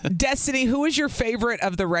 Destiny, who is your favorite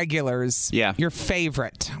of the regulars? Yeah. Your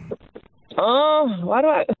favorite. Why do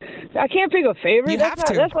I can't pick a favorite. You have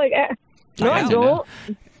to. That's like, no, I don't.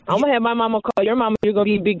 I'm going to have my mama call your mama. You're going to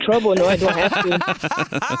be in big trouble. No, I don't have to.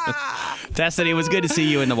 Destiny, it was good to see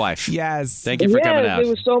you and the wife. Yes. Thank you for coming out. It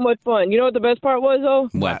was so much fun. You know what the best part was, though?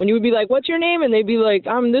 What? When you would be like, what's your name? And they'd be like,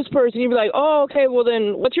 I'm this person. You'd be like, oh, okay, well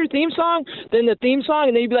then, what's your theme song? Then the theme song,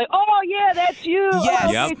 and then you'd be like, oh, yeah, that's you.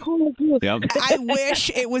 Yes. Oh, okay, cool. Yep. I wish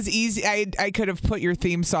it was easy. I could have put your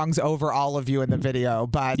theme songs over all of you in the video,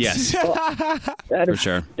 but Yes. For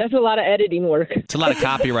sure. That's a lot of editing work. It's a lot of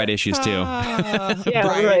copyright issues, too. Yeah,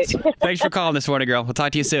 right. Thanks for calling this morning, girl. We'll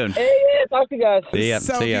talk to you soon. Hey, yeah, talk to you guys.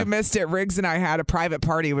 So See if ya. you missed it, Riggs and I had a private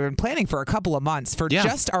party. We've been planning for a couple of months for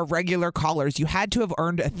just our regular callers. You had to have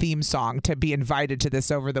earned a theme song to be invited to this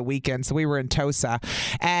over the weekend. So we were in Tosa,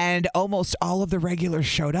 and almost all of the regulars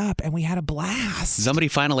showed up, and we had a blast. Somebody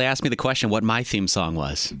finally asked me the question what my theme song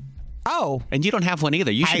was. Oh. And you don't have one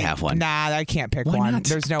either. You should have one. Nah, I can't pick Why one. not?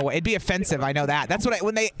 There's no way. It'd be offensive. I know that. That's what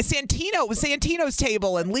when Santino's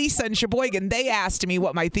table and Lisa and Sheboygan, they asked me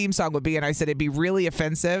what my theme song would be, and I said it'd be really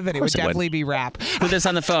offensive, and it would definitely be rap. Who's this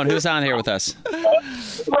on the phone? Who's on here with us?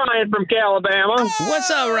 Ryan from Calabama. What's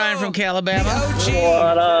up, Ryan from Calabama?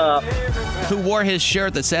 What up? Who wore his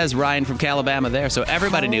shirt that says Ryan from Calabama there, so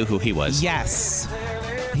everybody knew who he was. Yes.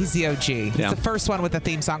 He's the OG. He's the first one with the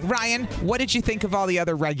theme song. Ryan, what did you think of all the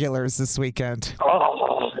other regulars this weekend?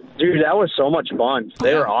 Oh, dude, that was so much fun.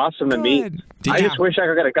 They were awesome to meet. I just wish I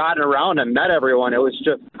could have gotten around and met everyone. It was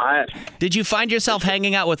just... Did you find yourself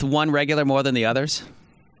hanging out with one regular more than the others?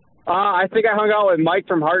 I think I hung out with Mike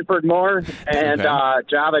from Hartford more and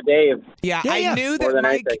Java Dave. Yeah, I knew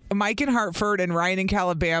that Mike in Hartford and Ryan in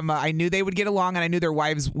Calabama, I knew they would get along, and I knew their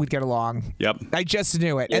wives would get along. Yep. I just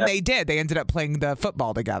knew it. And they did. They ended up playing the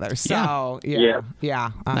football together. So,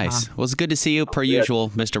 yeah. Nice. Well, it's good to see you, per usual,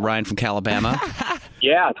 Mr. Ryan from Calabama.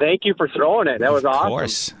 Yeah, thank you for throwing it. That was Of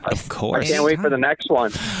awesome. course. I can't wait for the next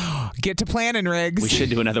one. Get to planning, Riggs. We should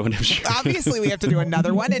do another one. Obviously, we have to do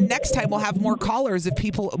another one, and next time we'll have more callers if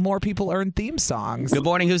more people earn theme songs. Good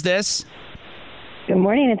morning. Who's this? Good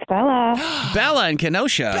morning. It's Bella. Bella in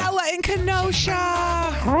Kenosha. Bella in Kenosha.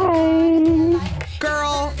 Hi.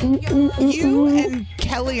 Girl, you and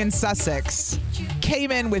Kelly in Sussex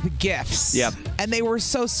came in with gifts. Yep. And they were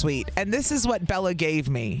so sweet. And this is what Bella gave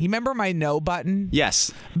me. You remember my no button?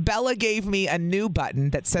 Yes. Bella gave me a new button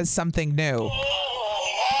that says something new.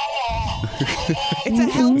 It's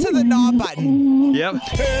a hell to the gnaw button. Yep.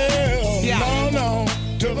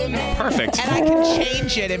 Perfect. And I can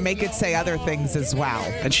change it and make it say other things as well.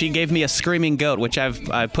 And she gave me a screaming goat, which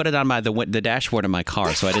I put it on the dashboard of my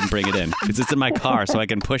car, so I didn't bring it in because it's in my car, so I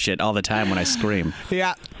can push it all the time when I scream.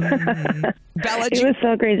 Yeah. Bella, it was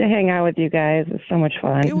so great to hang out with you guys. It was so much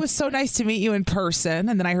fun. It was so nice to meet you in person,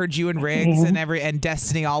 and then I heard you and Riggs and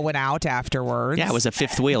Destiny all went out afterwards. Yeah, it was a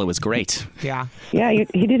fifth wheel. It was great. Yeah. Yeah,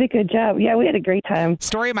 you did a good job. Yeah, we had a great time.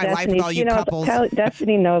 Story of my life with all you couples.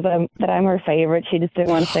 Destiny knows that I'm her favorite. She just didn't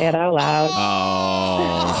want to say it out loud.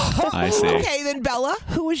 Oh, I see. Okay, then Bella,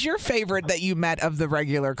 who was your favorite that you met of the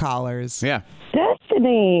regular callers? Yeah.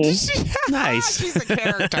 Destiny. Nice. She's a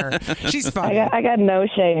character. She's fun. I got no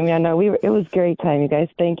shame. Yeah, no, it was a great time, you guys.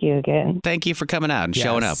 Thank you again. Thank you for coming out and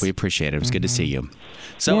showing up. We appreciate it. It was good to see you.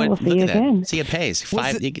 So we'll see you again. See, it pays.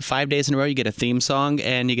 5 days in a row, you get a theme song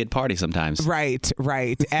and you get party sometimes. Right.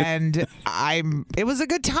 And it was a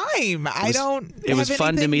good time. It was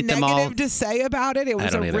fun to meet them all. Negative to say about it. It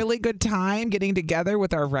was a really good time getting together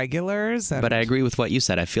with our regulars. But I agree with what you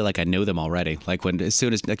said. I feel like I knew them already. As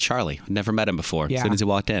soon as Charlie, never met him before. As soon as he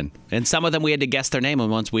walked in, and some of them we had to guess their name,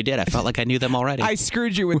 and once we did, I felt like I knew them already. I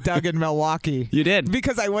screwed you with Doug in Milwaukee. You did,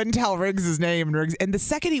 because I wouldn't tell Riggs' name, and the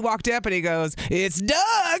second he walked up and he goes, "It's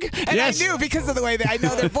Doug," and I knew because of the way that I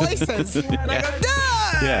know their voices. And I go,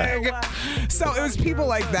 Doug. Yeah. So it was people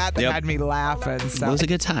like that had me laughing. So it was a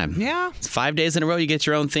good time. Yeah. 5 days in a row, you get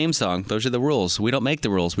your own theme song. Those are the rules. We don't make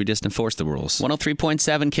the rules. We just enforce the rules.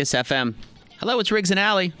 103.7 Kiss FM. Hello, it's Riggs and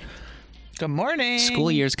Allie. Good morning. School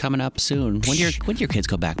year's coming up soon. When do your kids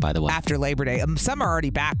go back, by the way? After Labor Day. Some are already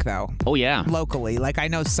back, though. Oh, yeah. Locally. Like, I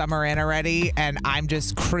know some are in already, and I'm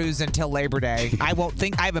just cruising till Labor Day. I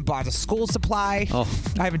haven't bought a school supply. Oh.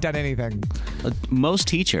 I haven't done anything. Most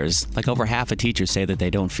teachers, like over half of teachers, say that they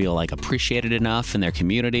don't feel like appreciated enough in their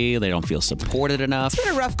community. They don't feel supported enough. It's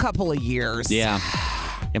been a rough couple of years. Yeah.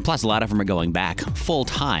 And plus, a lot of them are going back full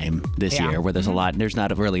time this year, where there's there's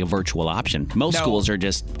not really a virtual option. Most schools are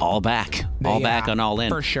just all back on all in.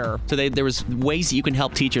 For sure. So there was ways that you can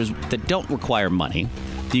help teachers that don't require money.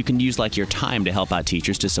 You can use like your time to help out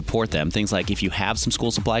teachers to support them. Things like if you have some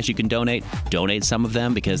school supplies you can donate some of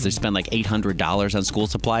them, because they spend like $800 on school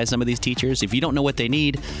supplies, some of these teachers. If you don't know what they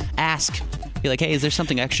need, ask. Be like, hey, is there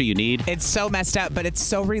something extra you need? It's so messed up, but it's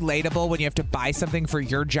so relatable when you have to buy something for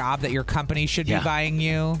your job that your company should be buying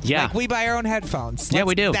you. Yeah. Like we buy our own headphones. Yeah,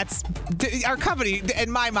 we do. That's our company,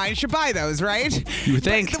 in my mind, should buy those, right? You would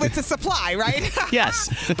think. But it's a supply, right?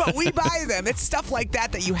 Yes. But we buy them. It's stuff like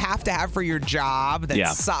that you have to have for your job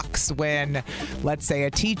that sucks when, let's say,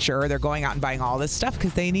 a teacher, they're going out and buying all this stuff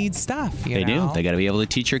because they need stuff. They do. They got to be able to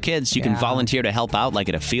teach your kids. You can volunteer to help out, like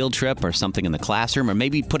at a field trip or something in the classroom, or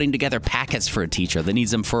maybe putting together packets for a teacher that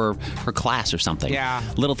needs them for class or something. Yeah.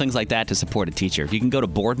 Little things like that to support a teacher. You can go to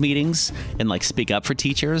board meetings and like speak up for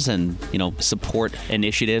teachers and, support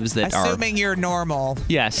initiatives that Assuming you're normal.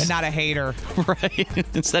 Yes. And not a hater. Right.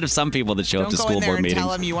 Instead of some people that show up to school board meetings. Don't go in there and tell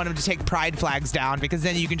them you want them to take pride flags down, because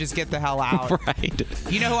then you can just get the hell out. Right.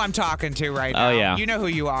 You know who I'm talking to right now. Oh, yeah. You know who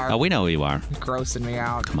you are. Oh, we know who you are. Grossing me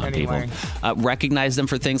out. Come on, anyway. people. Recognize them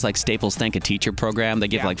for things like Staples Thank a Teacher program. They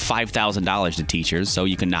give like $5,000 to teachers, so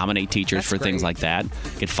you can nominate teachers for things like that.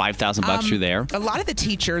 Get $5,000 through there. A lot of the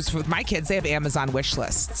teachers with my kids, they have Amazon wish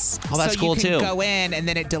lists. Oh, that's cool too. So you can go in and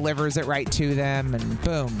then it delivers it right to them, and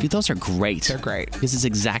boom. Dude, those are great. They're great. This is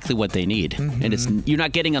exactly what they need. And you're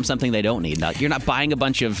not getting them something they don't need. You're not buying a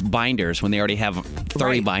bunch of binders when they already have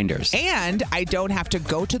 30 binders. And I don't have to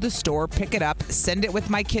go to the store, pick it up, send it with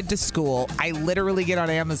my kid to school. I literally get on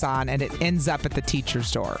Amazon and it ends up at the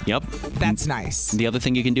teacher's door. Yep. That's nice. The other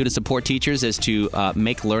thing you can do to support teachers is to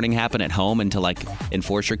make learning happen at home, and to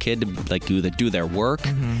enforce your kid to do their work,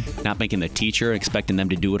 not making the teacher expecting them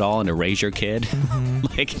to do it all and to raise your kid.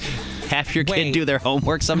 Have your kid do their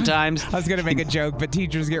homework sometimes. I was going to make a joke, but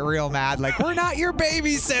teachers get real mad. Like, we're not your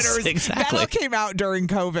babysitters. Exactly. That all came out during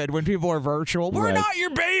COVID when people were virtual. We're not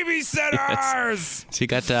your babysitters. Yes. So you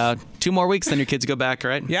got 2 more weeks, then your kids go back,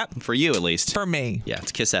 right? Yep. For you, at least. For me. Yeah,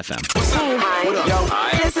 it's Kiss FM.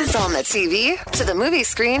 Hi. This is on the TV, to the movie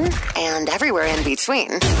screen, and everywhere in between.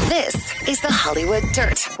 This is the Hollywood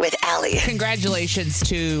Dirt with Allie. Congratulations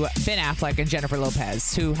to Ben Affleck and Jennifer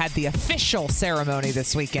Lopez, who had the official ceremony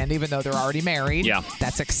this weekend, even though they're already married. Yeah.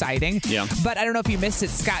 That's exciting. Yeah. But I don't know if you missed it.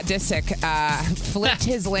 Scott Disick flipped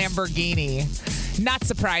his Lamborghini. Not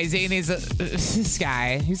surprising. This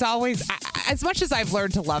guy. He's always, as much as I've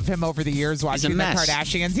learned to love him over the years watching the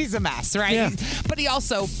Kardashians, he's a mess, right? Yeah. But he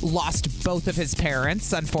also lost both of his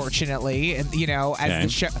parents, unfortunately, as the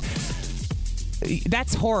show.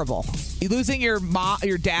 That's horrible. Losing your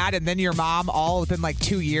dad, and then your mom all within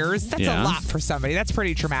 2 years. That's a lot for somebody. That's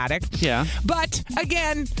pretty traumatic. Yeah. But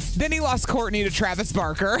again, then he lost Courtney to Travis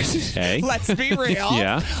Barker. Hey. Let's be real.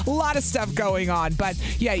 Yeah. A lot of stuff going on. But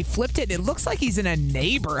yeah, he flipped it. It looks like he's in a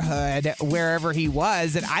neighborhood wherever he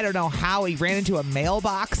was. And I don't know how he ran into a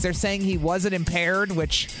mailbox. They're saying he wasn't impaired,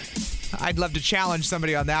 which I'd love to challenge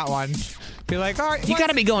somebody on that one. Be like, all right. You got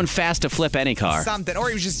to be going fast to flip any car. Something. Or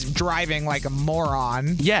he was just driving like a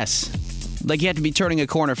moron. Yes. You have to be turning a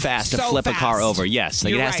corner fast to flip a car over. Yes.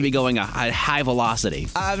 It has to be going at high velocity.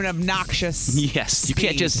 An obnoxious Yes. speed. You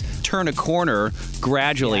can't just turn a corner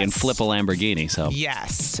gradually and flip a Lamborghini. So.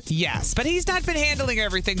 Yes. But he's not been handling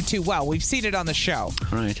everything too well. We've seen it on the show.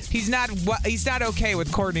 Right. He's not okay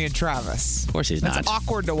with Courtney and Travis. Of course he's not. That's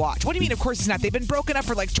awkward to watch. What do you mean, of course he's not? They've been broken up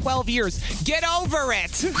for 12 years. Get over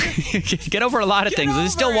it. Get over a lot of things. Does he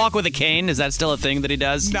still walk with a cane? Is that still a thing that he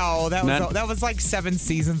does? No, that was 7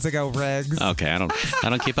 seasons ago, Riggs. Okay, I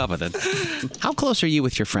don't keep up with it. How close are you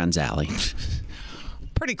with your friends, Allie?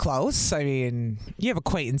 Pretty close. I mean, you have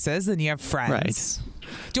acquaintances and you have friends.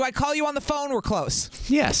 Right. Do I call you on the phone? We're close.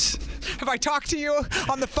 Yes. If I talk to you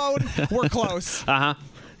on the phone, we're close. Uh-huh.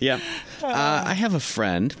 Yeah. I have a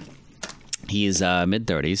friend. He's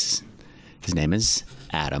mid-30s. His name is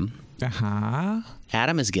Adam. Uh-huh.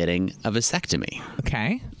 Adam is getting a vasectomy.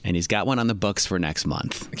 Okay. And he's got one on the books for next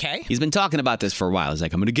month. Okay. He's been talking about this for a while. He's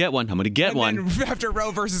like, I'm going to get one. I'm going to get one. Then after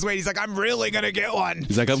Roe versus Wade, he's like, I'm really going to get one.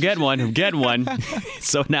 He's like, I'm getting one.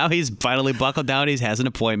 So now he's finally buckled down. He has an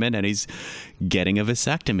appointment, and he's getting a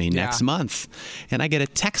vasectomy next month. And I get a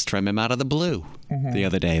text from him out of the blue the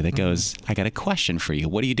other day that goes, I got a question for you.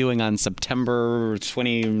 What are you doing on September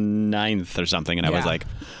 29th or something? And I was like,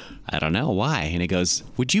 I don't know. Why? And he goes,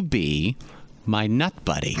 would you be my nut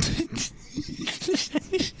buddy?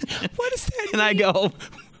 What does that mean? And I go,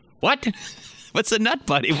 what? What's a nut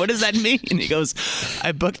buddy? What does that mean? And he goes,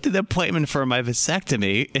 I booked an appointment for my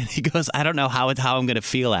vasectomy. And he goes, I don't know how I'm going to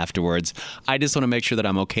feel afterwards. I just want to make sure that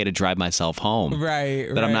I'm okay to drive myself home. Right.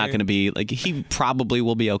 That I'm not going to be he probably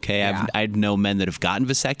will be okay. Yeah. I know men that have gotten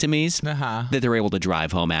vasectomies that they're able to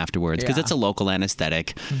drive home afterwards because it's a local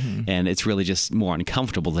anesthetic and it's really just more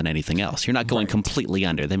uncomfortable than anything else. You're not going completely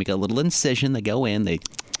under. They make a little incision. They go in. They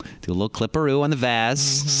do a little clipperoo on the vas,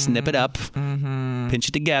 snip it up, pinch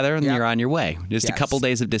it together, and you're on your way. Just a couple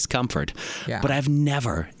days of discomfort. Yeah. But I've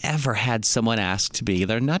never, ever had someone ask to be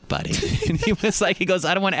their nut buddy. And he goes,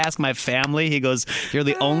 I don't want to ask my family. He goes, you're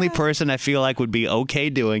the only person I feel like would be okay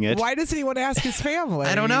doing it. Why doesn't he want to ask his family?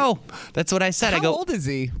 I don't know. That's what I said. How old is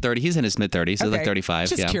he? 30. He's in his mid-30s. So like 35.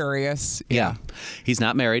 Just curious. Yeah. He's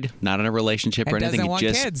not married, not in a relationship or anything. Doesn't want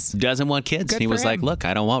just kids. doesn't want kids. Good He for was like, him. look,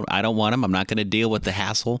 I don't want him. I'm not going to deal with the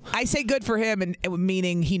hassle. I say good for him, and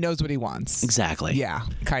meaning he knows what he wants. Exactly. Yeah,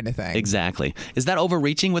 kind of thing. Exactly. Is that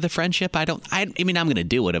overreaching with a friendship? I mean, I'm going to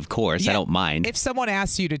do it, of course. I don't mind. If someone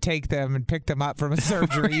asks you to take them and pick them up from a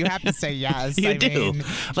surgery, you have to say yes. You I do. mean,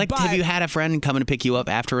 Have you had a friend come and pick you up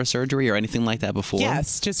after a surgery or anything like that before?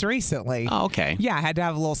 Yes, just recently. Oh, okay. Yeah, I had to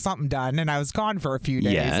have a little something done, and I was gone for a few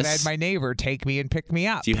days. Yes. And I had my neighbor take me and pick me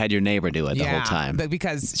up. So you had your neighbor do it the whole time. But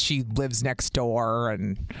because she lives next door,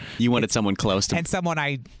 and You wanted someone close to and someone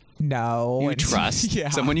I know. you and, trust. Yeah.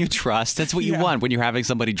 Someone you trust. That's what you Yeah. want when you're having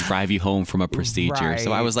somebody drive you home from a procedure.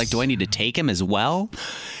 So I was like, do I need to take him as well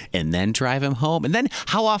and then drive him home? And then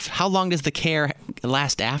how long does the care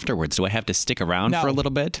last afterwards? Do I have to stick around for a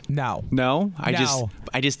little bit? No. No?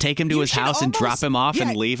 I just take him to his house and drop him off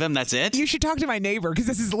and leave him? That's it? You should talk to my neighbor because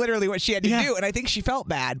this is literally what she had to do. And I think she felt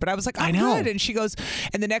bad. But I was like, I'm good. And she goes,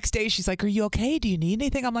 and the next day she's like, are you okay? Do you need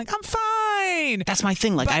anything? I'm like, I'm fine. That's my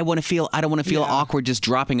thing. Like, I don't want to feel awkward just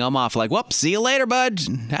dropping him off. Like, whoop, see you later, bud.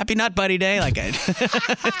 Happy Nut Buddy Day. Like,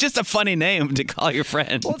 it's just a funny name to call your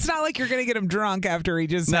friend. Well, it's not like you're going to get him drunk after he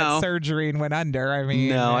just had surgery and went under. I mean,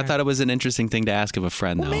 no, I thought it was an interesting thing to ask of a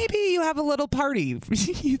friend, though. Maybe you have a little party.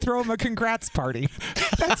 You throw him a congrats party.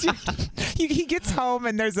 That's he gets home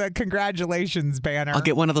and there's a congratulations banner. I'll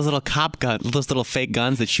get one of those little cop guns, those little fake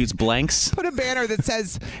guns that shoots blanks. Put a banner that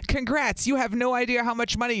says, congrats, you have no idea how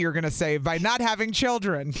much money you're going to save by not having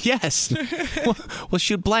children. Yes. We'll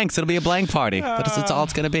shoot blanks. It'll be a blank party. That's all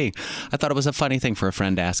it's going to be. I thought it was a funny thing for a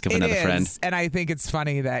friend to ask of another friend. And I think it's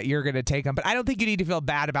funny that you're going to take him. But I don't think you need to feel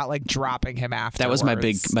bad about like dropping him afterwards. That was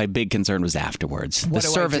my big concern was afterwards. What do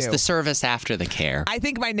I do? The service after the care. I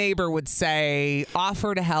think my neighbor would say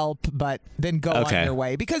offer to help, but then go on your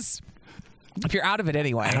way because if you're out of it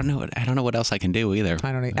anyway. I don't know what else I can do either.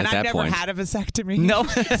 I don't know. And I've never had a vasectomy. No.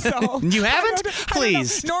 So You haven't?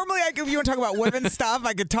 Please. Normally, if you want to talk about women's stuff,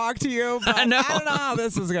 I could talk to you, but I don't know how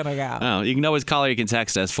this is going to go. Oh, you can always call or you can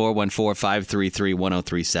text us,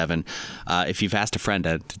 414-533-1037. If you've asked a friend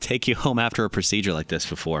to take you home after a procedure like this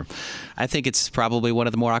before, I think it's probably one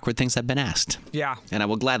of the more awkward things I've been asked. Yeah. And I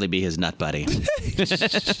will gladly be his nut buddy.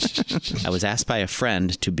 I was asked by a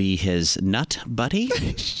friend to be his nut buddy.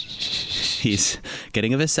 He's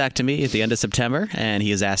getting a vasectomy at the end of September, and he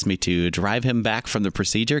has asked me to drive him back from the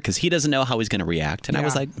procedure because he doesn't know how he's going to react. And I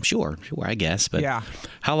was like, sure, I guess. But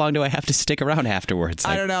how long do I have to stick around afterwards?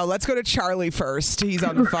 I don't know. Let's go to Charlie first. He's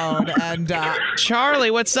on the phone. And Charlie,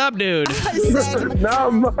 what's up, dude? I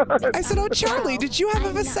said, oh, Charlie, did you have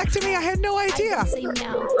a vasectomy? I had no idea.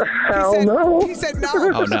 Hell no. He said no.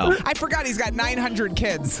 Oh, no. I forgot he's got 900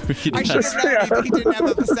 kids. I should have known he didn't have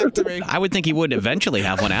a vasectomy. I would think he would eventually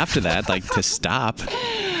have one after that, like to stop.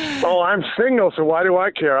 Oh, I'm single, so why do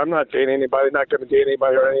I care? I'm not dating anybody, not going to date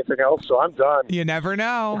anybody or anything else, so I'm done. You never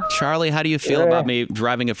know. Charlie, how do you feel about me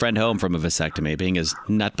driving a friend home from a vasectomy, being his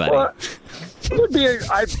nut buddy? Well,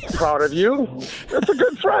 I'm proud of you. That's a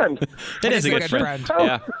good friend. It is a good friend.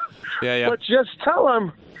 Yeah. But just tell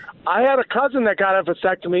him, I had a cousin that got a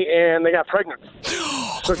vasectomy and they got pregnant.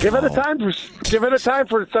 So give it a time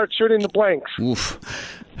for to start shooting the blanks. Oof.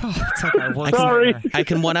 It's like our worst Sorry. nightmare. I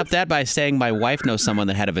can one-up that by saying my wife knows someone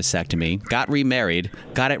that had a vasectomy, got remarried,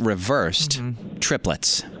 got it reversed,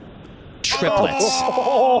 triplets.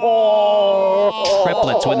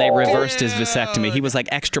 Triplets when they reversed his vasectomy. He was like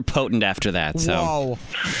extra potent after that. So. Whoa.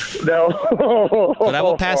 No. But I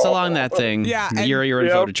will pass along that thing. Yeah, and- Your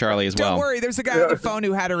info to Charlie as well. Don't worry, there's a guy on the phone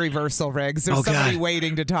who had a reversal, Riggs. There's somebody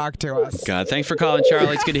waiting to talk to us. God, thanks for calling,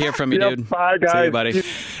 Charlie. It's good to hear from you, dude. Bye, guys. See you, buddy.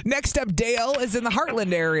 Next up, Dale is in the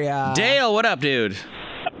Heartland area. Dale, what up, dude?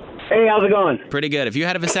 Hey, how's it going? Pretty good. Have you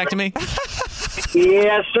had a vasectomy?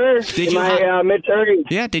 Yes, sir. Did you my mid-30s.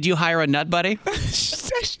 Yeah, did you hire a nut buddy?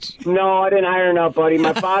 No, I didn't hire a nut buddy.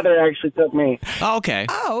 My father actually took me. Oh, okay.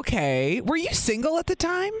 Oh, okay. Were you single at the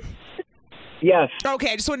time? Yes.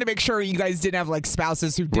 Okay, I just wanted to make sure you guys didn't have like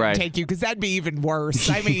spouses who didn't take you, because that'd be even worse.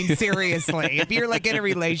 I mean, seriously, if you're like in a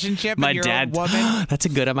relationship My and you're dad, a woman, that's a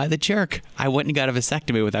good. Am I the jerk? I went and got a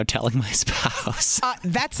vasectomy without telling my spouse.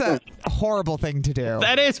 That's a horrible thing to do.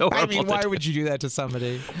 That is horrible. I mean, to why do. would you do that to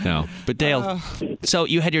somebody? No, but Dale. So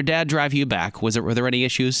you had your dad drive you back. Were there any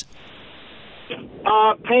issues?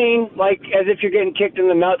 Pain, like as if you're getting kicked in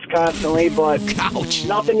the nuts constantly, but ouch.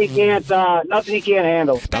 Nothing you can't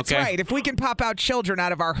handle. That's right. If we can pop out children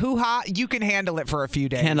out of our hoo-ha, you can handle it for a few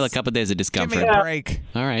days. Handle a couple days of discomfort. Give me a break.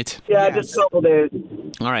 All right. Yeah, just a couple days.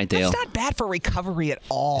 All right, Dale. It's not bad for recovery at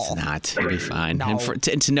all. It's not. You'll be fine. No.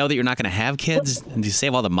 And to know that you're not going to have kids and to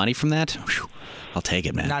save all the money from that, whew, I'll take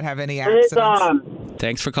it, man. Not have any accidents.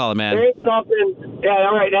 Thanks for calling, man. There is something. Yeah,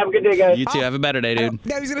 all right. Have a good day, guys. You too. Have a better day, dude.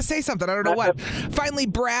 Now he's going to say something. I don't know what. Finally,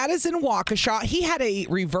 Brad is in Waukesha. He had a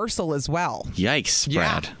reversal as well. Yikes,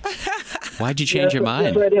 Brad. Why'd you change your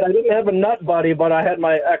mind? Yes, I did. I didn't have a nut buddy, but I had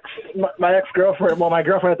my ex-girlfriend. Well, my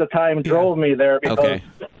girlfriend at the time drove me there because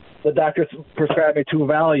the doctor prescribed me 2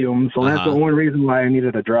 Valium, so that's the only reason why I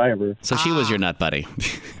needed a driver. So she was your nut buddy.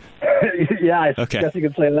 Yeah, I guess you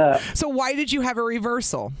could say that. So why did you have a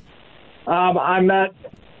reversal? I met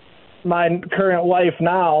my current wife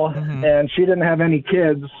now, and she didn't have any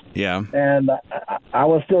kids. Yeah. And I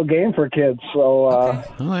was still game for kids, so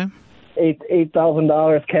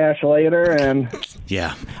 $8,000 cash later, and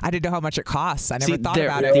yeah, I didn't know how much it costs. I never thought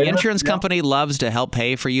about it. The insurance company loves to help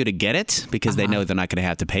pay for you to get it because they know they're not going to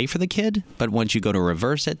have to pay for the kid. But once you go to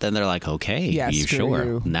reverse it, then they're like, okay, are you sure?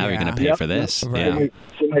 you. Now you're going to pay for this. Yeah.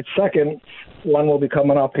 So my second one will be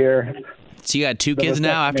coming up here. So you had 2 kids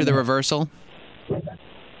now after the reversal?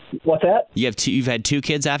 What's that? You've had 2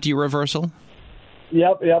 kids after your reversal?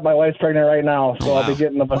 Yep. My wife's pregnant right now, so I'll be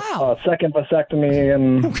getting a second vasectomy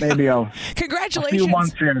in maybe a Congratulations. few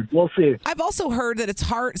months here. We'll see. I've also heard that it's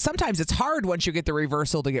hard. Sometimes it's hard once you get the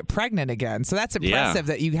reversal to get pregnant again. So that's impressive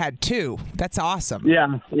that you had 2. That's awesome.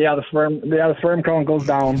 Yeah. The sperm count goes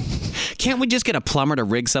down. Can't we just get a plumber to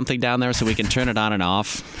rig something down there so we can turn it on and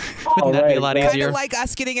off? Wouldn't that be a lot easier? Kind of like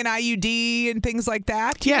us getting an IUD and things like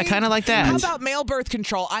that. Yeah, kind of like that. How about male birth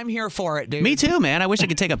control? I'm here for it, dude. Me too, man. I wish I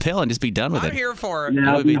could take a pill and just be done with it. I'm here for it.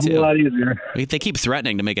 Yeah, It would be it'd be a lot easier. They keep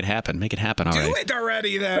threatening to make it happen. Make it happen already. Do it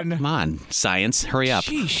already, then. Come on, science. Hurry up.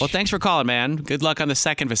 Well, thanks for calling, man. Good luck on the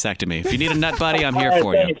second vasectomy. If you need a nut buddy, I'm here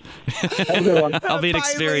for you. I'll be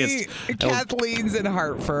experienced. Kathleen's in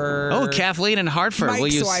Hartford. Oh, Kathleen in Hartford.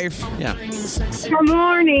 Mike's wife. Yeah. Good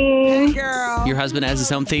morning. Hey, girl. Your husband has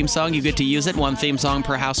his own theme song. You get to use it. 1 theme song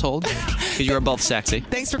per household because you are both sexy.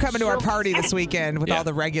 Thanks for coming to our party this weekend with all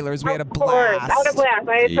the regulars. We had a Of course. blast. I had a blast.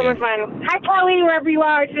 I had so much fun. Hi, Kelly, wherever you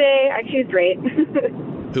are today. She's great.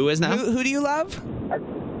 Who is now? Who do you love?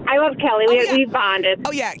 I love Kelly. We bonded.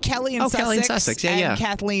 Oh, yeah. Kelly and Sussex. Kelly and Sussex. Yeah, and yeah.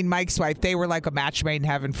 Kathleen, Mike's wife, they were like a match made in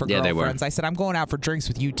heaven for Yeah, they were. girlfriends. I said, I'm going out for drinks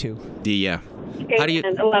with you 2. Yeah. I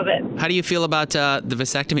love it. How do you feel about the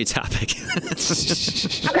vasectomy topic?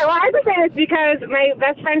 Okay, well, I have to say this because my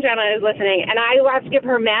best friend Jenna is listening, and I have to give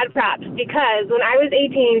her mad props because when I was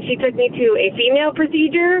 18, she took me to a female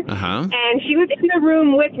procedure, and she was in the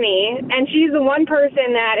room with me, and she's the one person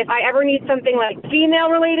that if I ever need something like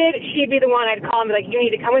female-related, she'd be the one I'd call and be like, you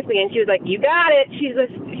need to come with me, and she was like, you got it. She's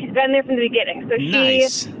been there from the beginning, so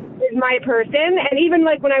Nice. she is my person. And even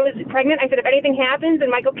like when I was pregnant, I said, if anything happens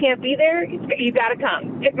and Michael can't be there, you got to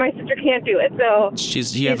come. If my sister can't do it, so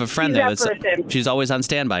You have a friend there she's that person. she's always on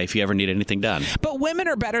standby if you ever need anything done. But women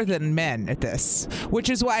are better than men at this, which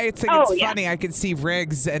is why I think it's funny. I could see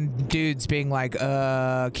Riggs and dudes being like,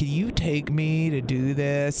 can you take me to do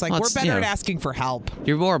this? Like, Well, we're it's, better at asking for help.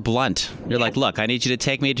 You're more blunt. You're like, look, I need you to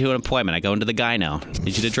take me to an appointment. I go into the gyno. I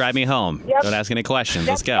need you to drive me home. Yep. Don't ask any questions.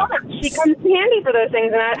 Let's go. She comes handy for those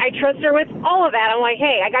things, and I trust her with all of that. I'm like,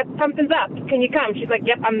 hey, I got something's up. Can you come? She's like,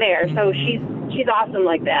 yep, I'm there. So she's awesome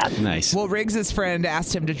like that. Nice. Well, Riggs' friend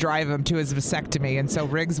asked him to drive him to his vasectomy, and so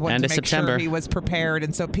Riggs wanted End to of make September. sure he was prepared,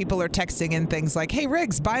 and so people are texting in things like, hey,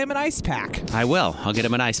 Riggs, buy him an ice pack. I will. I'll get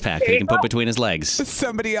him an ice pack that There he you can put go. between his legs.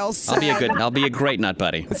 Somebody else I'll be a great nut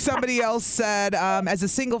buddy. Somebody else said, as a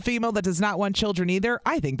single female that does not want children either,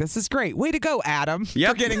 I think this is great. Way to go, Adam,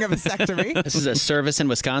 for getting a vasectomy. This is a service in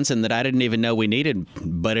Wisconsin that I didn't even know we needed,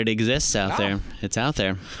 but it exists out there. It's out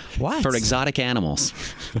there. What? For exotic animals.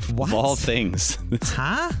 What? Of all things.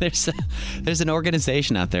 Huh? There's an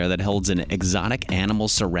organization out there that holds an exotic animal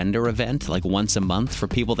surrender event like once a month for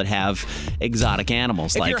people that have exotic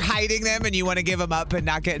animals. If like you're hiding them and you want to give them up and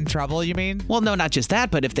not get in trouble, you mean? Well, no, not just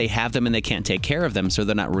that, but if they have them and they can't take care of them, so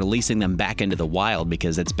they're not releasing them back into the wild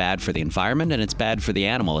because it's bad for the environment and it's bad for the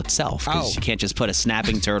animal itself. Because you can't just put a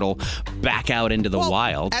snapping turtle back out into the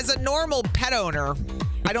wild. As a normal pet owner,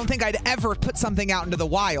 I don't think I'd ever put something out into the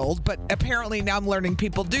wild, but apparently now I'm learning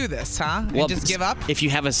people do this, huh? Well, and just give up? If you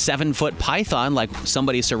have a 7-foot python, like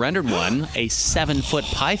somebody surrendered one, a 7-foot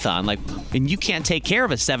python, and you can't take care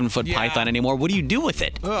of a 7-foot python anymore, what do you do with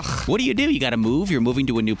it? Ugh. What do? You got to move. You're moving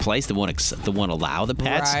to a new place that won't allow the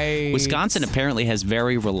pets. Right. Wisconsin apparently has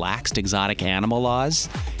very relaxed exotic animal laws,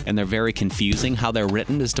 and they're very confusing how they're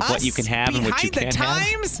written as to what you can have and what you can't have.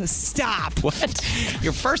 Behind the times? Stop. What?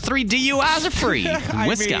 Your first 3 DUIs are free.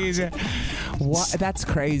 Wisconsin. What? That's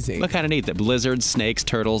crazy. Look kind of neat that lizards, snakes,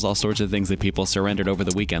 turtles, all sorts of things that people surrendered over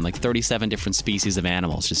the weekend, like 37 different species of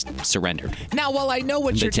animals just surrendered. Now, while I know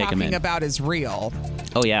what you're talking about is real.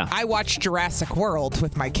 Oh, yeah. I watched Jurassic World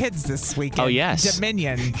with my kids this weekend. Oh, yes.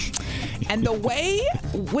 Dominion. And the way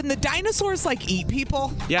when the dinosaurs eat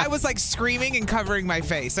people, I was screaming and covering my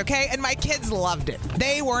face, okay? And my kids loved it.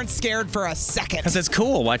 They weren't scared for a second. Because it's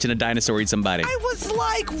cool watching a dinosaur eat somebody. I was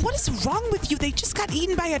like, what is wrong with you? They just got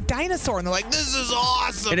eaten by a dinosaur. And they're like, this is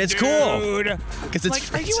awesome, and it's dude. Cool. Because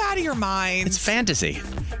it's are you out of your mind? It's fantasy.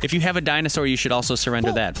 If you have a dinosaur, you should also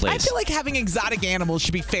surrender that, please. I feel like having exotic animals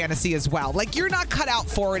should be fantasy as well. You're not cut out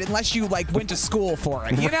for it unless you went to school for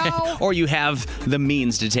it, you know? Or you have the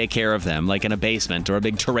means to take care of them, like in a basement or a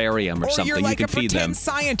big terrarium or something. You're you can feed them. a pretend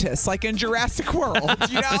scientist, like in Jurassic World,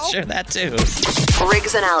 you know? Sure, that too.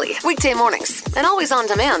 Riggs and Alley, weekday mornings, and always on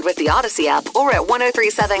demand with the Odyssey app or at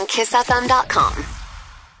 1037kissfm.com.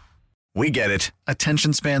 We get it.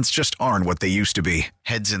 Attention spans just aren't what they used to be.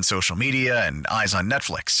 Heads in social media and eyes on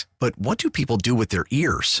Netflix. But what do people do with their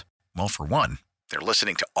ears? Well, for one, they're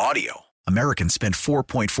listening to audio. Americans spend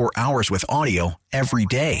 4.4 hours with audio every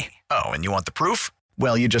day. Oh, and you want the proof?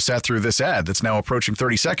 Well, you just sat through this ad that's now approaching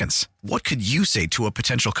 30 seconds. What could you say to a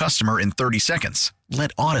potential customer in 30 seconds?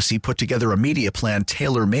 Let Odyssey put together a media plan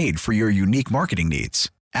tailor-made for your unique marketing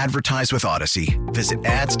needs. Advertise with Odyssey. Visit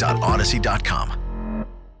ads.odyssey.com.